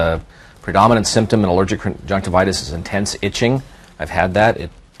 The predominant symptom in allergic conjunctivitis is intense itching. I've had that.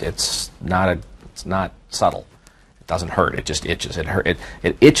 It's not subtle. It doesn't hurt. It just itches. It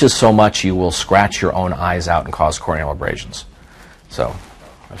itches so much you will scratch your own eyes out and cause corneal abrasions. So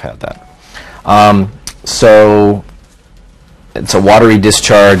I've had that. So it's a watery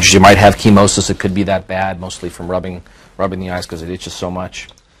discharge. You might have chemosis. It could be that bad, mostly from rubbing the eyes because it itches so much.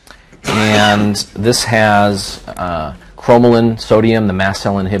 And this has chromalin sodium, the mast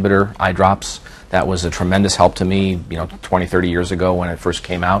cell inhibitor, eye drops. That was a tremendous help to me, 20, 30 years ago when it first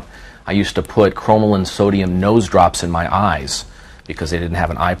came out. I used to put chromalin sodium nose drops in my eyes because they didn't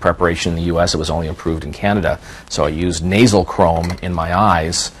have an eye preparation in the U.S. It was only approved in Canada. So I used nasal chrome in my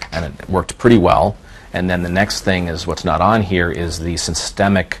eyes, and it worked pretty well. And then the next thing is what's not on here is the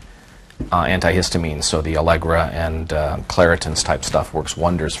systemic antihistamines, so the Allegra and Claritins type stuff works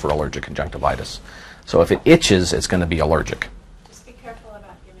wonders for allergic conjunctivitis. So if it itches, it's going to be allergic. Just be careful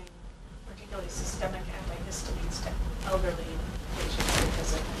about giving particularly systemic antihistamines to elderly patients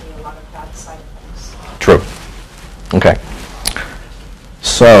because there can be a lot of bad side effects. True. Okay.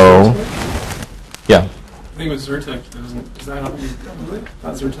 So, yeah. I think it was Zyrtec. Is that not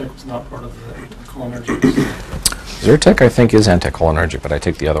that Zyrtec was not part of the anticholinergics? Zyrtec, I think, is anticholinergic, but I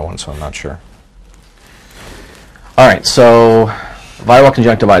take the other one, so I'm not sure. All right, so viral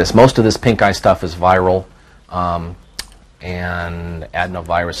conjunctivitis. Most of this pink eye stuff is viral, and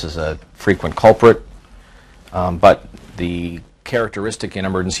adenovirus is a frequent culprit. But the characteristic in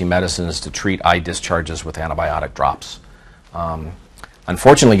emergency medicine is to treat eye discharges with antibiotic drops.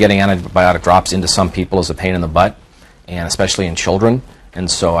 Unfortunately, getting antibiotic drops into some people is a pain in the butt, and especially in children.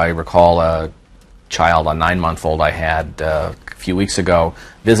 And so I recall a child, a 9-month-old I had a few weeks ago,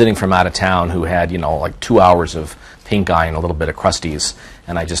 visiting from out of town, who had, like 2 hours of pink eye and a little bit of crusties.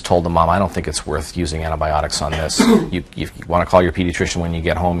 And I just told the mom, I don't think it's worth using antibiotics on this. If you want to call your pediatrician when you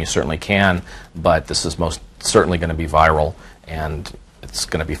get home, you certainly can, but this is most certainly going to be viral, and it's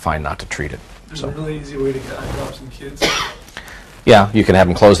going to be fine not to treat it. There's a really easy way to get eye drops in kids. Yeah, you can have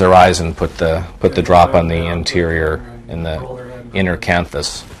them close their eyes and put the drop on the interior, in the inner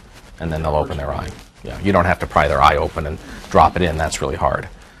canthus, and then they'll open their eye. Yeah, you don't have to pry their eye open and drop it in. That's really hard.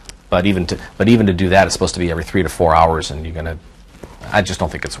 But even to do that, it's supposed to be every 3 to 4 hours, and I just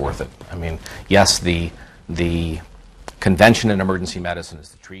don't think it's worth it. I mean, yes, the convention in emergency medicine is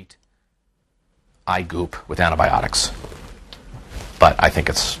to treat eye goop with antibiotics, but I think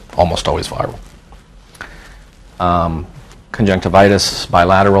it's almost always viral. Conjunctivitis,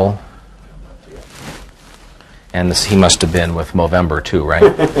 bilateral, and he must have been with Movember too, right?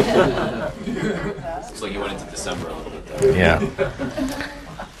 Looks like you went into December a little bit there. Yeah.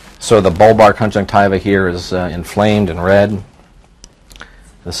 So the bulbar conjunctiva here is inflamed and red.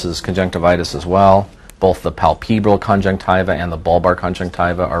 This is conjunctivitis as well. Both the palpebral conjunctiva and the bulbar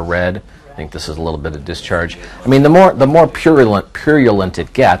conjunctiva are red. I think this is a little bit of discharge. I mean, the more purulent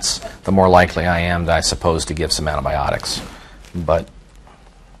it gets, the more likely I am, I suppose, to give some antibiotics. But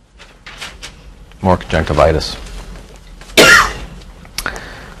more conjunctivitis.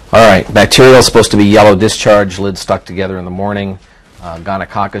 All right, bacterial is supposed to be yellow discharge, lid stuck together in the morning.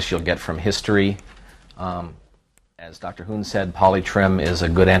 Gonococcus you'll get from history. As Dr. Hoon said, polytrim is a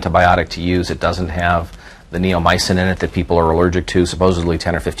good antibiotic to use. It doesn't have the neomycin in it that people are allergic to. Supposedly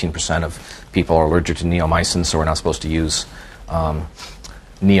 10 or 15% of people are allergic to neomycin, so we're not supposed to use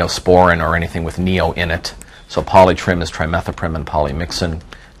neosporin or anything with neo in it. So polytrim is trimethoprim and polymyxin,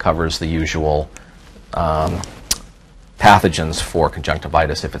 covers the usual pathogens for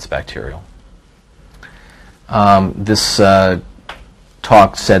conjunctivitis if it's bacterial. This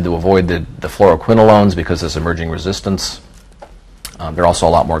talk said to avoid the fluoroquinolones because there's emerging resistance. They're also a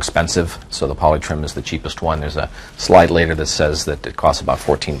lot more expensive, so the polytrim is the cheapest one. There's a slide later that says that it costs about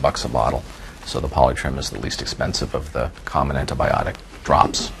 $14 a bottle, so the polytrim is the least expensive of the common antibiotic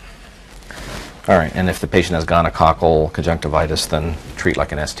drops. All right, and if the patient has gonococcal conjunctivitis, then treat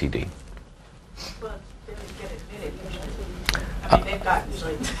like an STD. Well, they would get admitted usually. I mean, they've got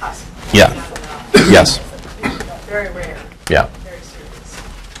usually pus. Yeah. Yes. Very rare. Yeah. Very serious.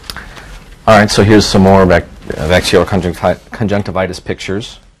 All right, so here's some more bacterial conjunctivitis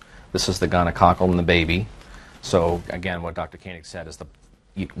pictures. This is the gonococcal in the baby. So again, what Dr. Koenig said is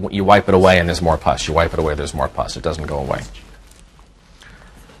you wipe it away and there's more pus. You wipe it away, there's more pus. It doesn't go away.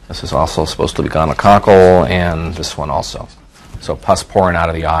 This is also supposed to be gonococcal, and this one also. So pus pouring out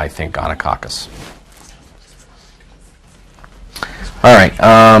of the eye, think gonococcus. All right,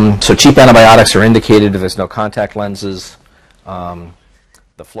 so cheap antibiotics are indicated if there's no contact lenses. The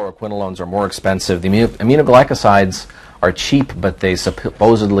fluoroquinolones are more expensive. The aminoglycosides are cheap, but they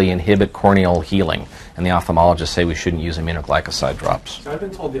supposedly inhibit corneal healing, and the ophthalmologists say we shouldn't use aminoglycoside drops. So I've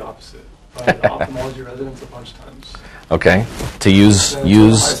been told the opposite by ophthalmology residents a bunch of times. Okay, to use.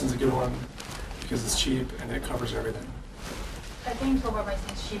 License is a good one because it's cheap and it covers everything. I think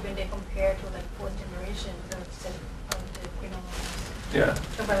tobramycin is cheap when they compare to like fourth generation of the quinolones. Yeah.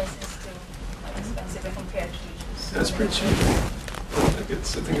 Tobramycin is still like expensive when compared to usually. That's pretty cheap. I think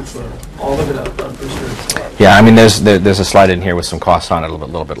it's all of it up. I'm pretty sure it's a lot. Yeah, I mean, there's a slide in here with some costs on it a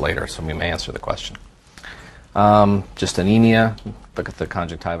little bit later, so we may answer the question. Just anemia. Look at the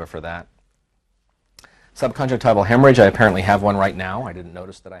conjunctiva for that. Subconjunctival hemorrhage. I apparently have one right now. I didn't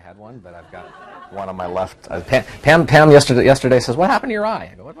notice that I had one, but I've got one on my left. Pam yesterday says, "What happened to your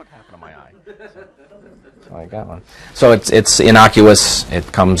eye?" I go, "What happened to my eye?" So I got one. So it's innocuous.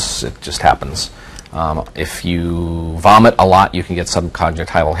 It just happens. If you vomit a lot, you can get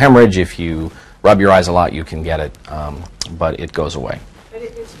subconjunctival hemorrhage. If you rub your eyes a lot, you can get it, but it goes away. But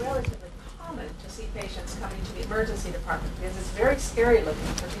it's relatively common to see patients coming to the emergency department because it's very scary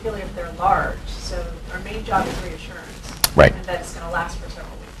looking, particularly if they're large. So our main job is reassurance. Right. And that it's going to last for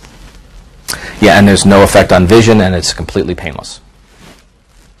several weeks. Yeah, and there's no effect on vision, and it's completely painless.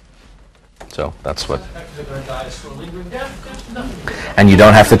 So that's what. And you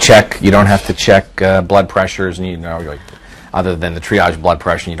don't have to check. You don't have to check blood pressures, and other than the triage blood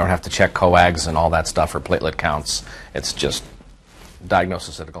pressure. You don't have to check coags and all that stuff or platelet counts. It's just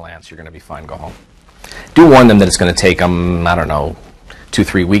diagnosis at a glance. You're going to be fine. Go home. Do warn them that it's going to take them, I don't know,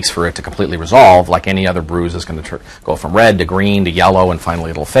 2-3 weeks for it to completely resolve. Like any other bruise, it's going to go from red to green to yellow, and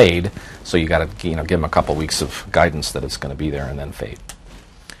finally it'll fade. So you got to give them a couple weeks of guidance that it's going to be there and then fade.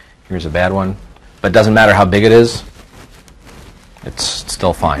 Here's a bad one, but it doesn't matter how big it is. It's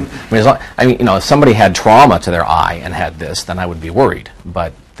still fine. If somebody had trauma to their eye and had this, then I would be worried.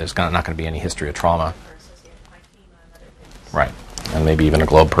 But there's not going to be any history of trauma. Right. And maybe even a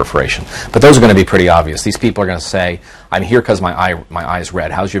globe perforation. But those are going to be pretty obvious. These people are going to say, I'm here because my eye is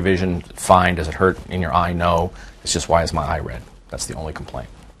red. How's your vision? Fine. Does it hurt in your eye? No. It's just, why is my eye red? That's the only complaint.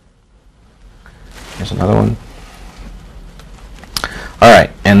 Here's another one. All right.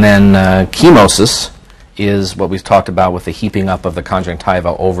 And then chemosis is what we've talked about with the heaping up of the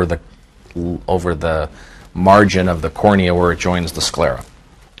conjunctiva over the margin of the cornea where it joins the sclera.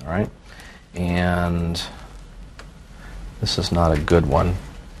 All right? And this is not a good one.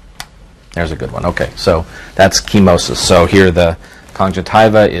 There's a good one. Okay, so that's chemosis. So here the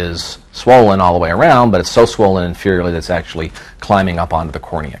conjunctiva is swollen all the way around, but it's so swollen inferiorly that it's actually climbing up onto the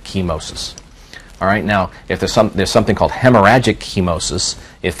cornea. Chemosis. All right, now if there's something called hemorrhagic chemosis.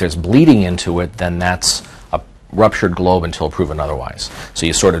 If there's bleeding into it, then that's a ruptured globe until proven otherwise. So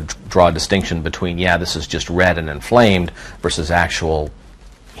you sort of draw a distinction between, this is just red and inflamed versus actual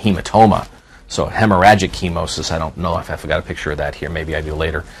hematoma. So hemorrhagic chemosis, I don't know if I've got a picture of that here. Maybe I do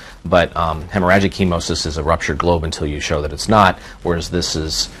later. But hemorrhagic chemosis is a ruptured globe until you show that it's not, whereas this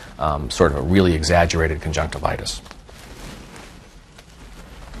is sort of a really exaggerated conjunctivitis.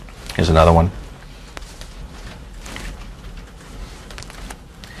 Here's another one.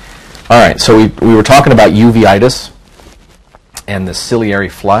 All right, so we were talking about uveitis and the ciliary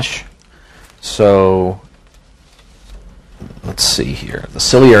flush. So let's see here. The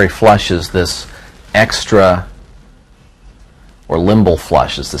ciliary flush is this extra, or limbal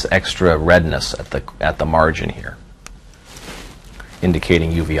flush is this extra redness at the margin here,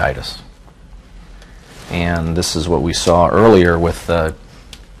 indicating uveitis. And this is what we saw earlier with the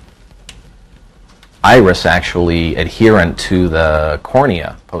iris actually adherent to the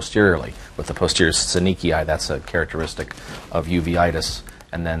cornea posteriorly. With the posterior synechii, that's a characteristic of uveitis.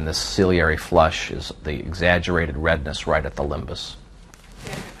 And then the ciliary flush is the exaggerated redness right at the limbus.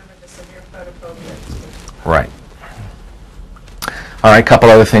 Yeah, I remember the severe photophobia. Right. All right, a couple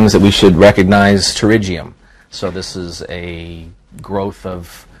other things that we should recognize. Pterygium. So this is a growth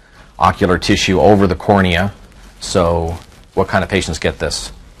of ocular tissue over the cornea. So what kind of patients get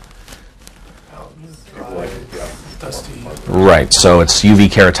this? Dusty. Right, so it's UV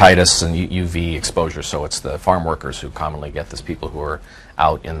keratitis and UV exposure, so it's the farm workers who commonly get this, people who are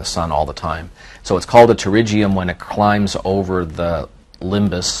out in the sun all the time. So it's called a pterygium when it climbs over the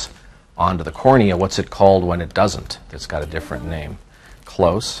limbus onto the cornea. What's it called when it doesn't? It's got a different name.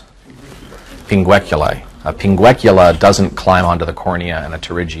 Close. Pingueculae. A pinguecula doesn't climb onto the cornea, and a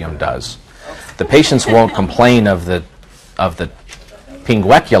pterygium does. The patients won't complain of the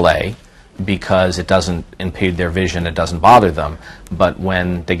pingueculae because it doesn't impede their vision, it doesn't bother them. But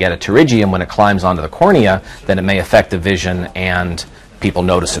when they get a pterygium, when it climbs onto the cornea, then it may affect the vision and people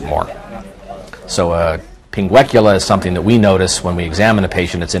notice it more. So a pinguecula is something that we notice when we examine a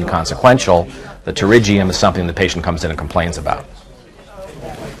patient. It's inconsequential. The pterygium is something the patient comes in and complains about.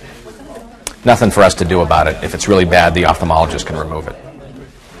 Nothing for us to do about it. If it's really bad, the ophthalmologist can remove it.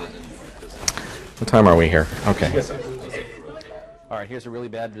 What time are we here? Okay. All right, here's a really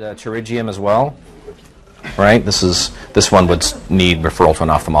bad pterygium as well. Right? This one would need referral to an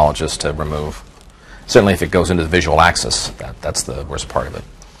ophthalmologist to remove. Certainly if it goes into the visual axis, that's the worst part of it.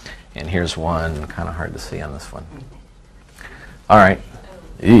 And here's one, kind of hard to see on this one. All right.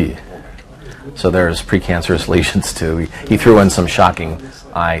 Eee. So there's precancerous lesions too. He threw in some shocking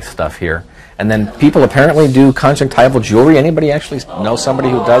eye stuff here. And then people apparently do conjunctival jewelry. Anybody actually know somebody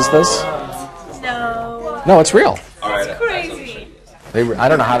who does this? No. No, it's real. It's crazy. I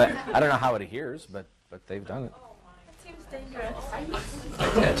don't know how it adheres, but they've done it. It seems dangerous.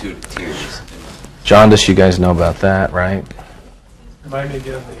 Tattooed tears. Jaundice, you guys know about that, right? Remind me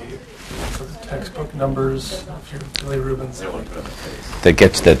again the textbook numbers, if you're really Rubens. That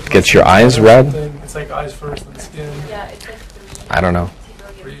gets your eyes red? It's like eyes first, then skin. Yeah, it's like 3. I don't know.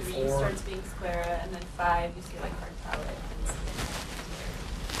 3, 4. starts being sclera, and then 5, you see like hard palate.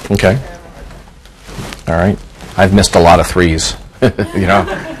 Okay. All right. I've missed a lot of 3s.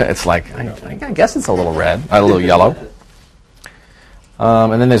 It's like, I guess it's a little red, a little yellow.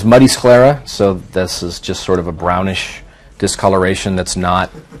 And then there's muddy sclera. So this is just sort of a brownish discoloration that's not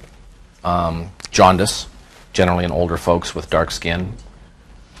jaundice. generally in older folks with dark skin.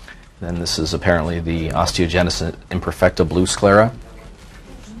 Then this is apparently the osteogenesis imperfecta blue sclera.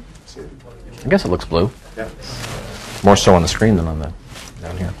 I guess it looks blue. Yeah. More so on the screen than on the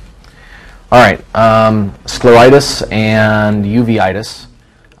down here. All right, scleritis and uveitis,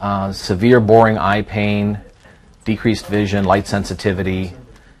 severe boring eye pain, decreased vision, light sensitivity,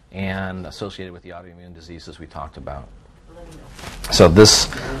 and associated with the autoimmune diseases we talked about. So this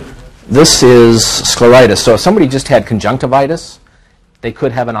is scleritis. So if somebody just had conjunctivitis, they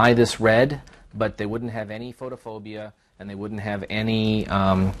could have an eye this red, but they wouldn't have any photophobia and they wouldn't have any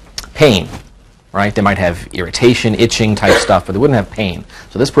pain, right? They might have irritation, itching type stuff, but they wouldn't have pain.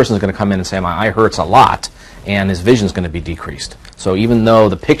 So this person is going to come in and say, my eye hurts a lot, and his vision is going to be decreased. So even though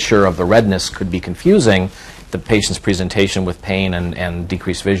the picture of the redness could be confusing, the patient's presentation with pain and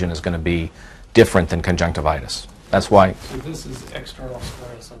decreased vision is going to be different than conjunctivitis. That's why. So this is external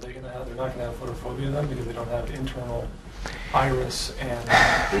sclera, so they're not going to have photophobia then because they don't have internal iris and.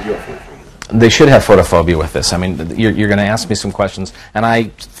 They should have photophobia with this. I mean, you're going to ask me some questions, and I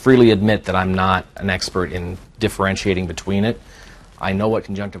freely admit that I'm not an expert in differentiating between it. I know what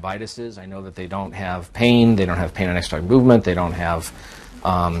conjunctivitis is. I know that they don't have pain. They don't have pain on external movement. They don't have.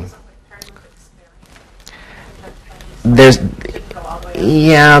 There's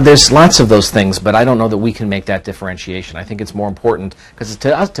lots of those things, but I don't know that we can make that differentiation. I think it's more important because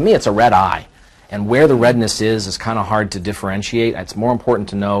to me it's a red eye, and where the redness is kind of hard to differentiate. It's more important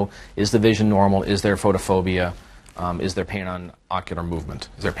to know, is the vision normal? Is there photophobia? Is there pain on ocular movement?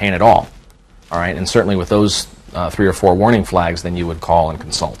 Is there pain at all? All right, and certainly with those 3 or 4 warning flags, then you would call and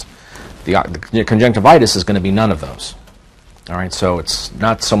consult. The conjunctivitis is going to be none of those. All right, so it's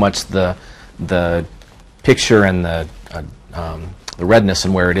not so much the picture and the redness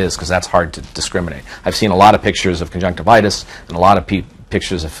and where it is, because that's hard to discriminate. I've seen a lot of pictures of conjunctivitis and a lot of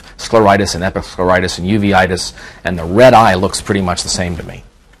pictures of scleritis and episcleritis and uveitis, and the red eye looks pretty much the same to me.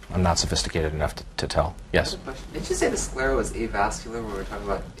 I'm not sophisticated enough to tell. Yes? Did you say the sclera was avascular when we were talking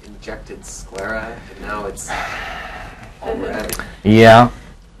about injected sclera, and now it's all red? Yeah.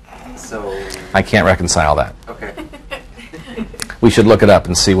 So I can't reconcile that. okay. We should look it up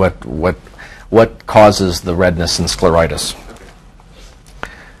and see what causes the redness in scleritis.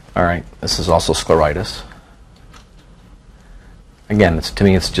 All right, this is also scleritis. Again, to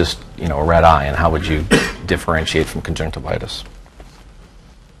me, it's just a red eye, and how would you differentiate from conjunctivitis?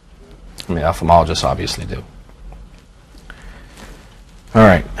 I mean, ophthalmologists obviously do. All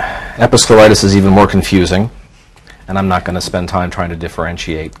right, episcleritis is even more confusing, and I'm not going to spend time trying to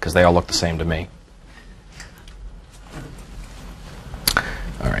differentiate because they all look the same to me.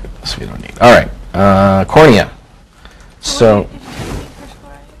 All right, this we don't need. All right, cornea. So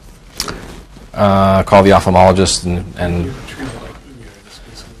call the ophthalmologist and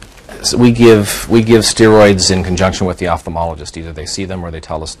so we give steroids in conjunction with the ophthalmologist. Either they see them or they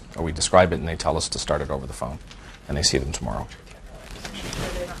tell us, or we describe it and they tell us to start it over the phone, and they see them tomorrow.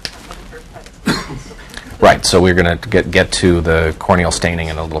 Right. So we're going to get to the corneal staining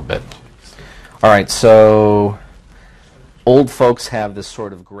in a little bit. All right. So old folks have this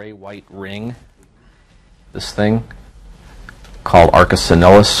sort of gray-white ring, this thing called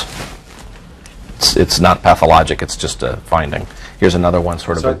arcocinolis. It's not pathologic. It's just a finding. Here's another one,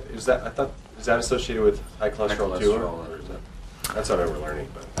 sort of. So is that associated with high cholesterol too, or is that? That's what I was learning.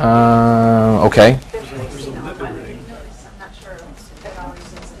 But. Okay.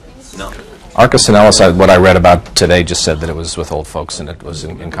 No. Arcocinolis, what I read about today, just said that it was with old folks and it was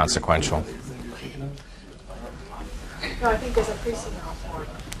inconsequential. No, I think there's a pre-senile form.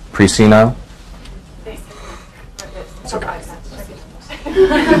 Pre-senile? It's okay.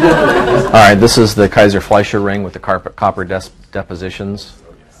 All right, this is the Kaiser-Fleischer ring with the copper depositions.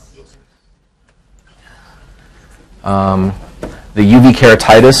 The UV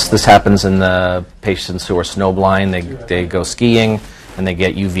keratitis, this happens in the patients who are snowblind. They go skiing and they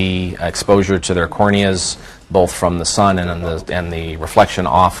get UV exposure to their corneas, both from the sun and the reflection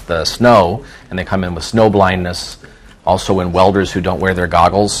off the snow, and they come in with snow blindness. Also in welders who don't wear their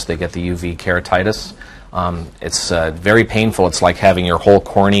goggles, they get the UV keratitis. It's very painful. It's like having your whole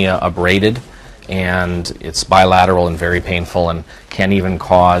cornea abraded, and it's bilateral and very painful and can even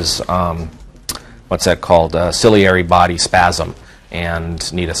cause, what's that called, ciliary body spasm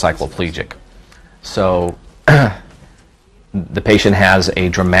and need a cycloplegic. So the patient has a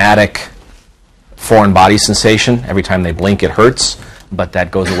dramatic foreign body sensation. Every time they blink, it hurts, but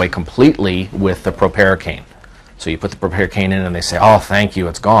that goes away completely with the proparacaine. So you put the proparacaine in and they say, oh, thank you,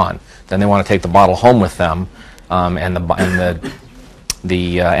 it's gone. Then they want to take the bottle home with them, and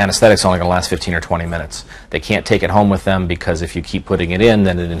the anesthetic's only going to last 15 or 20 minutes. They can't take it home with them because if you keep putting it in,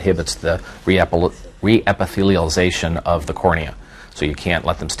 then it inhibits the re-epithelialization of the cornea. So you can't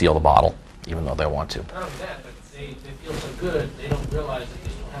let them steal the bottle, even though they want to. Not only that, but they feel so good, they don't realize that they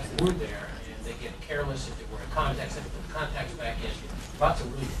still have the wood there, and they get careless if they wear contacts, and put the contacts back in. Lots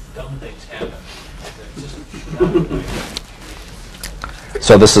of really dumb things happen. It's just not really good.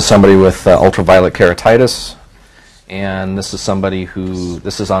 So this is somebody with ultraviolet keratitis, and this is somebody who,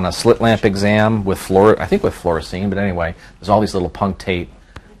 this is on a slit lamp exam with I think with fluorescein, but anyway, there's all these little punctate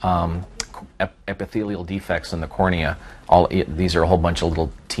epithelial defects in the cornea. These are a whole bunch of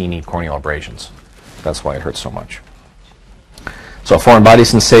little teeny corneal abrasions. That's why it hurts so much. So foreign body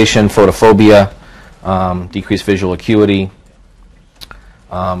sensation, photophobia, decreased visual acuity.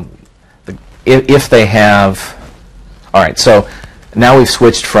 If they have, all right, so now we've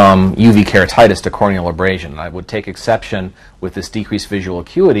switched from UV keratitis to corneal abrasion. I would take exception with this decreased visual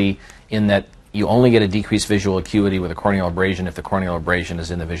acuity in that you only get a decreased visual acuity with a corneal abrasion if the corneal abrasion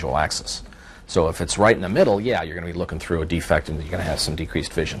is in the visual axis. So if it's right in the middle, yeah, you're going to be looking through a defect and you're going to have some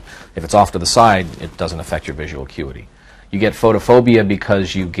decreased vision. If it's off to the side, it doesn't affect your visual acuity. You get photophobia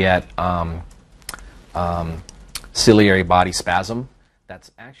because you get ciliary body spasm.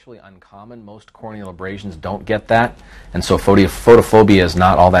 That's actually uncommon. Most corneal abrasions don't get that. And so photophobia is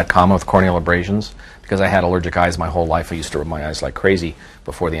not all that common with corneal abrasions. Because I had allergic eyes my whole life, I used to rub my eyes like crazy.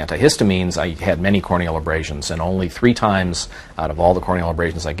 Before the antihistamines, I had many corneal abrasions, and only 3 times out of all the corneal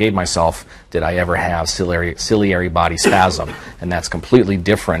abrasions I gave myself did I ever have ciliary body spasm. And that's completely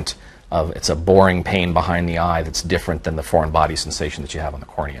different. It's a boring pain behind the eye that's different than the foreign body sensation that you have on the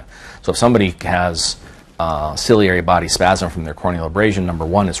cornea. So if somebody has ciliary body spasm from their corneal abrasion, number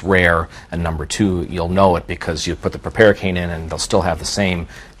 1, it's rare, and number 2, you'll know it because you put the proparacaine in and they'll still have the same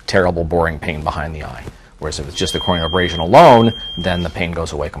terrible boring pain behind the eye. Whereas if it's just the corneal abrasion alone, then the pain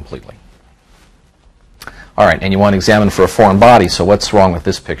goes away completely. All right, and you want to examine for a foreign body, so what's wrong with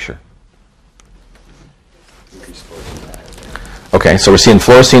this picture? Okay, so we're seeing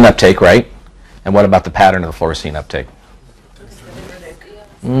fluorescein uptake, right? And what about the pattern of the fluorescein uptake?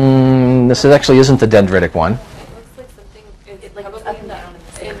 This actually isn't the dendritic one.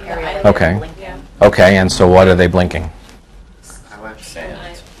 Okay. Okay, and so what are they blinking?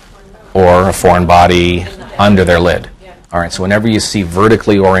 Or a foreign body under their lid. All right, so whenever you see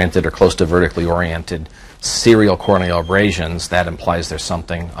vertically oriented or close to vertically oriented serial corneal abrasions, that implies there's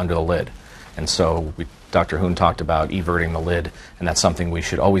something under the lid. And so Dr. Hoon talked about everting the lid, and that's something we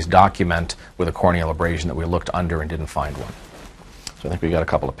should always document with a corneal abrasion that we looked under and didn't find one. So I think we got a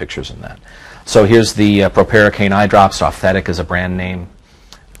couple of pictures in that. So here's the proparacaine eye drops. Opthetic is a brand name.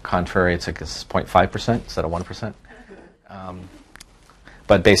 Contrary, it's 0.5% instead of 1%.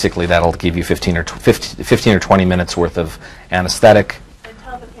 But basically, that'll give you 15 or 20 minutes worth of anesthetic. And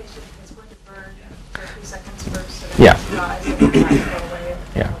tell the patient it's going to burn for a few seconds first. So Yeah. that your eyes will not go away.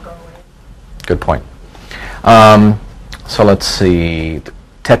 Yeah. Will go away. Good point. So let's see.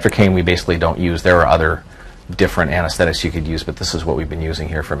 Tetracaine we basically don't use. There are other different anesthetics you could use, but this is what we've been using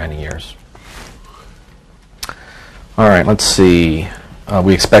here for many years. All right, let's see.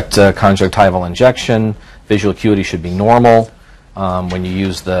 We expect conjunctival injection. Visual acuity should be normal. When you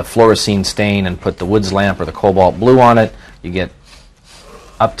use the fluorescein stain and put the Woods lamp or the cobalt blue on it, you get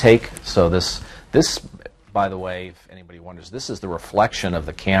uptake. So this, by the way, if anybody wonders, this is the reflection of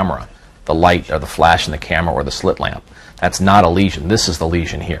the camera, the light or the flash in the camera or the slit lamp. That's not a lesion. This is the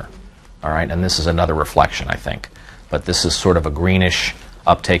lesion here. All right, and this is another reflection, I think. But this is sort of a greenish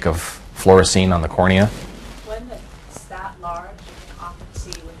uptake of fluorescein on the cornea. When it's that large, you can often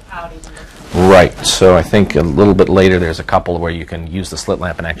see without even looking. Right. So I think a little bit later there's a couple where you can use the slit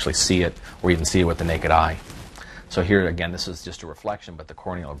lamp and actually see it, or even see it with the naked eye. So here again, this is just a reflection, but the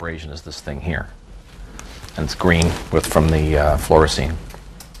corneal abrasion is this thing here, and it's green from the fluorescein.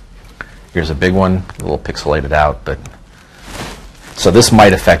 Here's a big one, a little pixelated out, but so this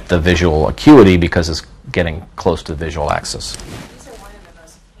might affect the visual acuity because it's getting close to the visual axis. These are one of the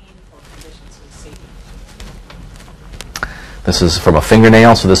most painful conditions we see. This is from a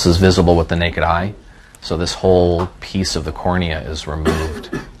fingernail, so this is visible with the naked eye. So this whole piece of the cornea is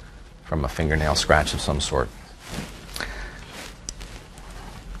removed from a fingernail scratch of some sort.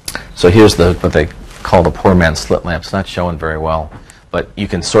 So here's what they call the poor man's slit lamp. It's not showing very well, but you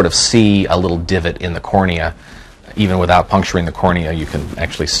can sort of see a little divot in the cornea. Even without puncturing the cornea, you can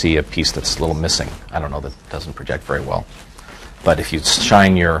actually see a piece that's a little missing. I don't know, that doesn't project very well. But if you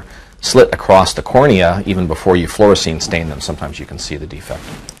shine your slit across the cornea, even before you fluorescein stain them, sometimes you can see the defect.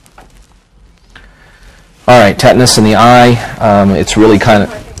 All right, tetanus in the eye. It's really kind of...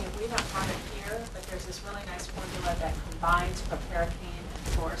 We don't have it here, but there's this really nice formula that combines proparacaine and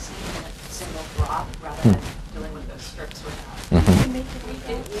fluorescein in a single drop rather than dealing with those strips without. Mm-hmm.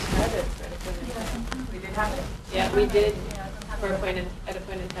 did have it? Yeah, we did Yeah, I don't have for it. at a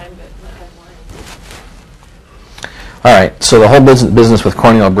point in time, but not anymore. All right, so the whole business with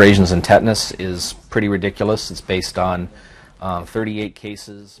corneal abrasions and tetanus is pretty ridiculous. It's based on 38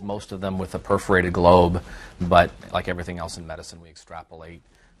 cases, most of them with a perforated globe, but like everything else in medicine, we extrapolate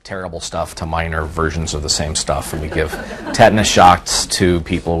terrible stuff to minor versions of the same stuff, and we give tetanus shots to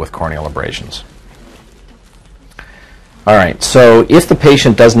people with corneal abrasions. All right, so if the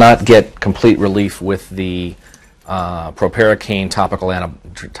patient does not get complete relief with the proparacaine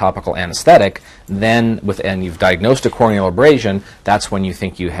topical anesthetic, then and you've diagnosed a corneal abrasion, that's when you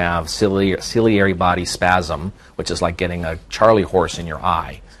think you have ciliary body spasm, which is like getting a Charlie horse in your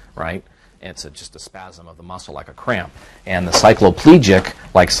eye, right? It's just a spasm of the muscle, like a cramp. And the cycloplegic,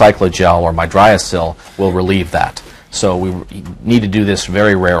 like Cyclogel or Midriasil, will relieve that. So we need to do this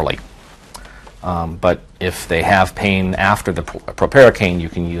very rarely. But if they have pain after the proparacaine, you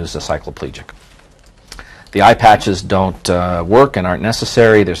can use the cycloplegic. The eye patches don't work and aren't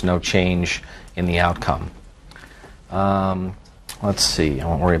necessary. There's no change in the outcome. Let's see. I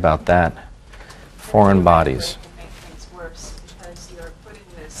won't worry about that. Foreign bodies. Make things worse because you're putting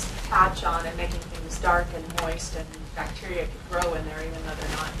this patch on and making things dark and moist, and bacteria could grow in there even though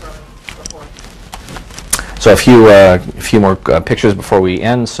they're not growing before. So a few more pictures before we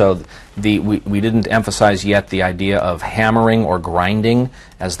end. So we didn't emphasize yet the idea of hammering or grinding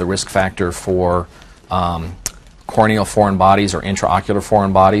as the risk factor for corneal foreign bodies or intraocular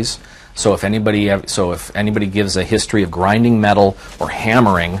foreign bodies. So if anybody gives a history of grinding metal or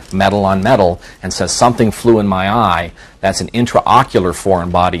hammering metal on metal and says something flew in my eye, that's an intraocular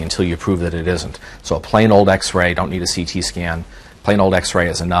foreign body until you prove that it isn't. So a plain old X-ray, don't need a CT scan. Plain old X-ray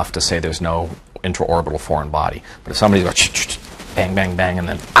is enough to say there's no intraorbital foreign body. But if somebody goes bang, bang, bang, and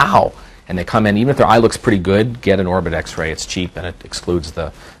then ow, and they come in, even if their eye looks pretty good, get an orbit X-ray. It's cheap and it excludes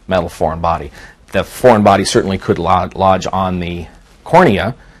the metal foreign body. The foreign body certainly could lodge on the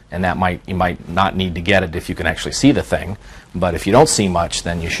cornea, and you might not need to get it if you can actually see the thing. But if you don't see much,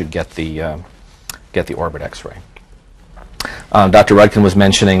 then you should get the orbit X-ray. Dr. Rudkin was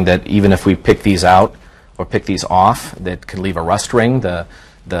mentioning that even if we pick these out or pick these off, that could leave a rust ring. The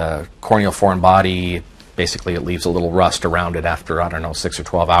corneal foreign body, basically it leaves a little rust around it after, I don't know, 6 or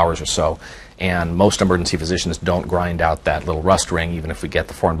 12 hours or so. And most emergency physicians don't grind out that little rust ring. Even if we get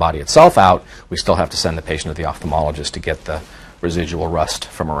the foreign body itself out, we still have to send the patient to the ophthalmologist to get the residual rust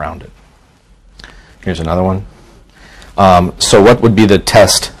from around it. Here's another one. So what would be the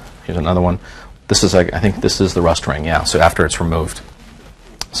test? Here's another one. This is, I think this is the rust ring, yeah, so after it's removed.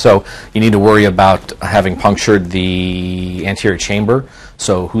 So you need to worry about having punctured the anterior chamber.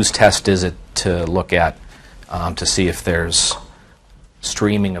 So whose test is it to look at to see if there's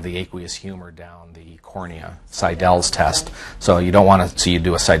streaming of the aqueous humor down the cornea? Seidel's test. So you don't want to, so you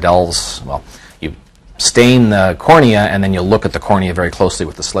do a Seidel's, well, you stain the cornea and then you look at the cornea very closely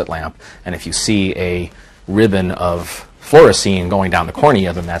with the slit lamp. And if you see a ribbon of fluorescein going down the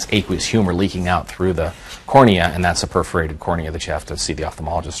cornea, then that's aqueous humor leaking out through the cornea, and that's a perforated cornea that you have to see the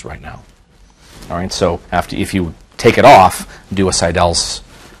ophthalmologist right now. All right, so if you take it off, do a Seidel's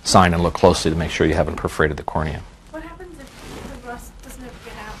sign and look closely to make sure you haven't perforated the cornea. What happens if the rust doesn't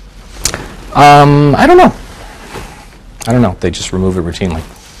get out? I don't know. They just remove it routinely.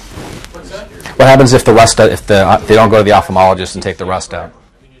 What's that? What happens if the rust, if they don't go to the ophthalmologist and take the rust out?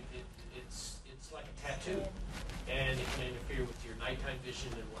 I mean, it's like a tattoo, and it can interfere with your nighttime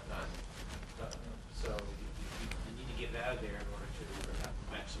vision and whatnot. So you need to get it out of there in order to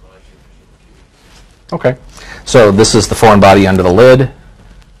maximize your visual acuity. Okay. So this is the foreign body under the lid,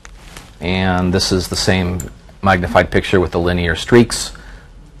 and this is the same magnified picture with the linear streaks.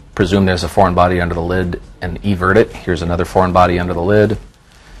 Presume there's a foreign body under the lid and evert it. Here's another foreign body under the lid.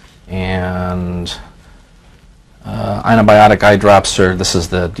 And antibiotic eye drops are, this is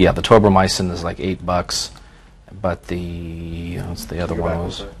the tobramycin is like $8, but what's the other one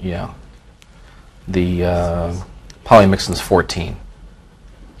was? Yeah. The polymyxin's 14.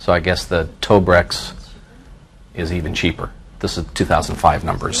 So I guess the Tobrex is even cheaper. This is 2005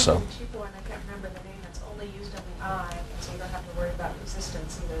 numbers, so. The cheaper one, I can't remember the name, it's only used on the eye, so you don't have to worry about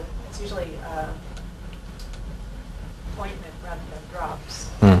resistance either. It's usually ointment rather than drops.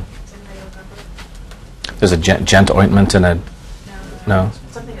 Does anybody remember? There's a gent ointment and a, no?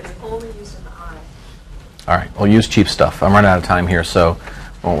 Something that's only used in the eye. All right, we'll use cheap stuff. I'm running out of time here, so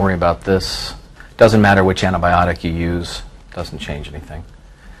won't worry about this. Doesn't matter which antibiotic you use. Doesn't change anything.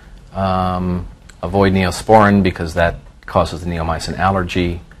 Avoid Neosporin because that causes the neomycin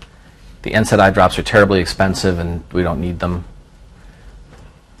allergy. The NSAID eye drops are terribly expensive and we don't need them.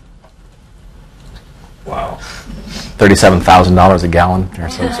 Wow. $37,000 a gallon. They're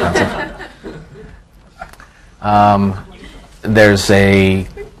so expensive. There's a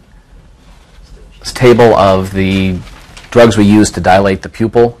table of the drugs we use to dilate the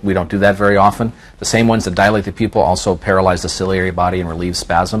pupil. We don't do that very often. The same ones that dilate the pupil also paralyze the ciliary body and relieve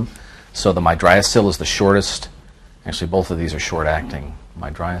spasm. So the Midriasil is the shortest. Actually, both of these are short-acting.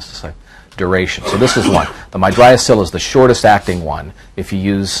 Midriasil duration. So this is one. The Midriasil is the shortest-acting one. If you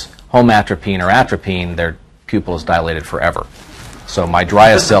use homatropine or atropine, their pupil is dilated forever. So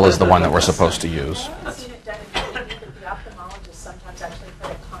Midriasil is the one that we're supposed to use. I've seen it done in the clinic. The ophthalmologist sometimes actually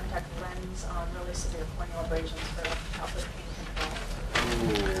put a contact lens on really severe corneal abrasions for outward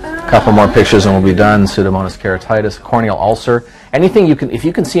pain control. A couple more pictures and we'll be done. Pseudomonas keratitis, corneal ulcer. Anything you can, if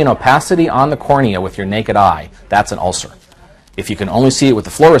you can see an opacity on the cornea with your naked eye, that's an ulcer. If you can only see it with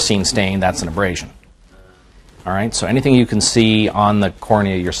the fluorescein stain, that's an abrasion. All right, so anything you can see on the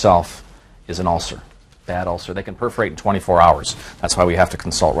cornea yourself is an ulcer, bad ulcer. They can perforate in 24 hours. That's why we have to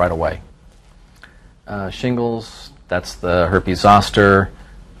consult right away. Shingles, that's the herpes zoster.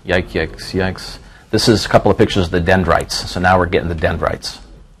 Yikes. This is a couple of pictures of the dendrites. So now we're getting the dendrites.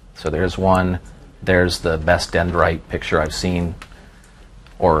 So there's one. There's the best dendrite picture I've seen,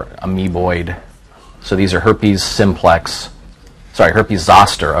 or amoeboid. So these are herpes zoster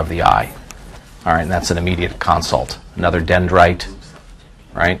of the eye. All right, and that's an immediate consult. Another dendrite,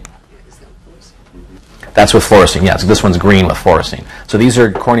 right? That's with fluorescein, yes. This one's green with fluorescein. So these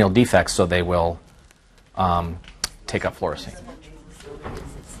are corneal defects, so they will take up fluorescein.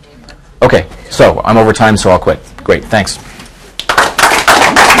 Okay, so I'm over time, so I'll quit. Great, thanks.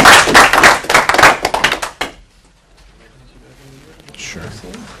 Sure.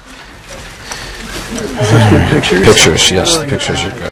 Pictures, yes, pictures are good.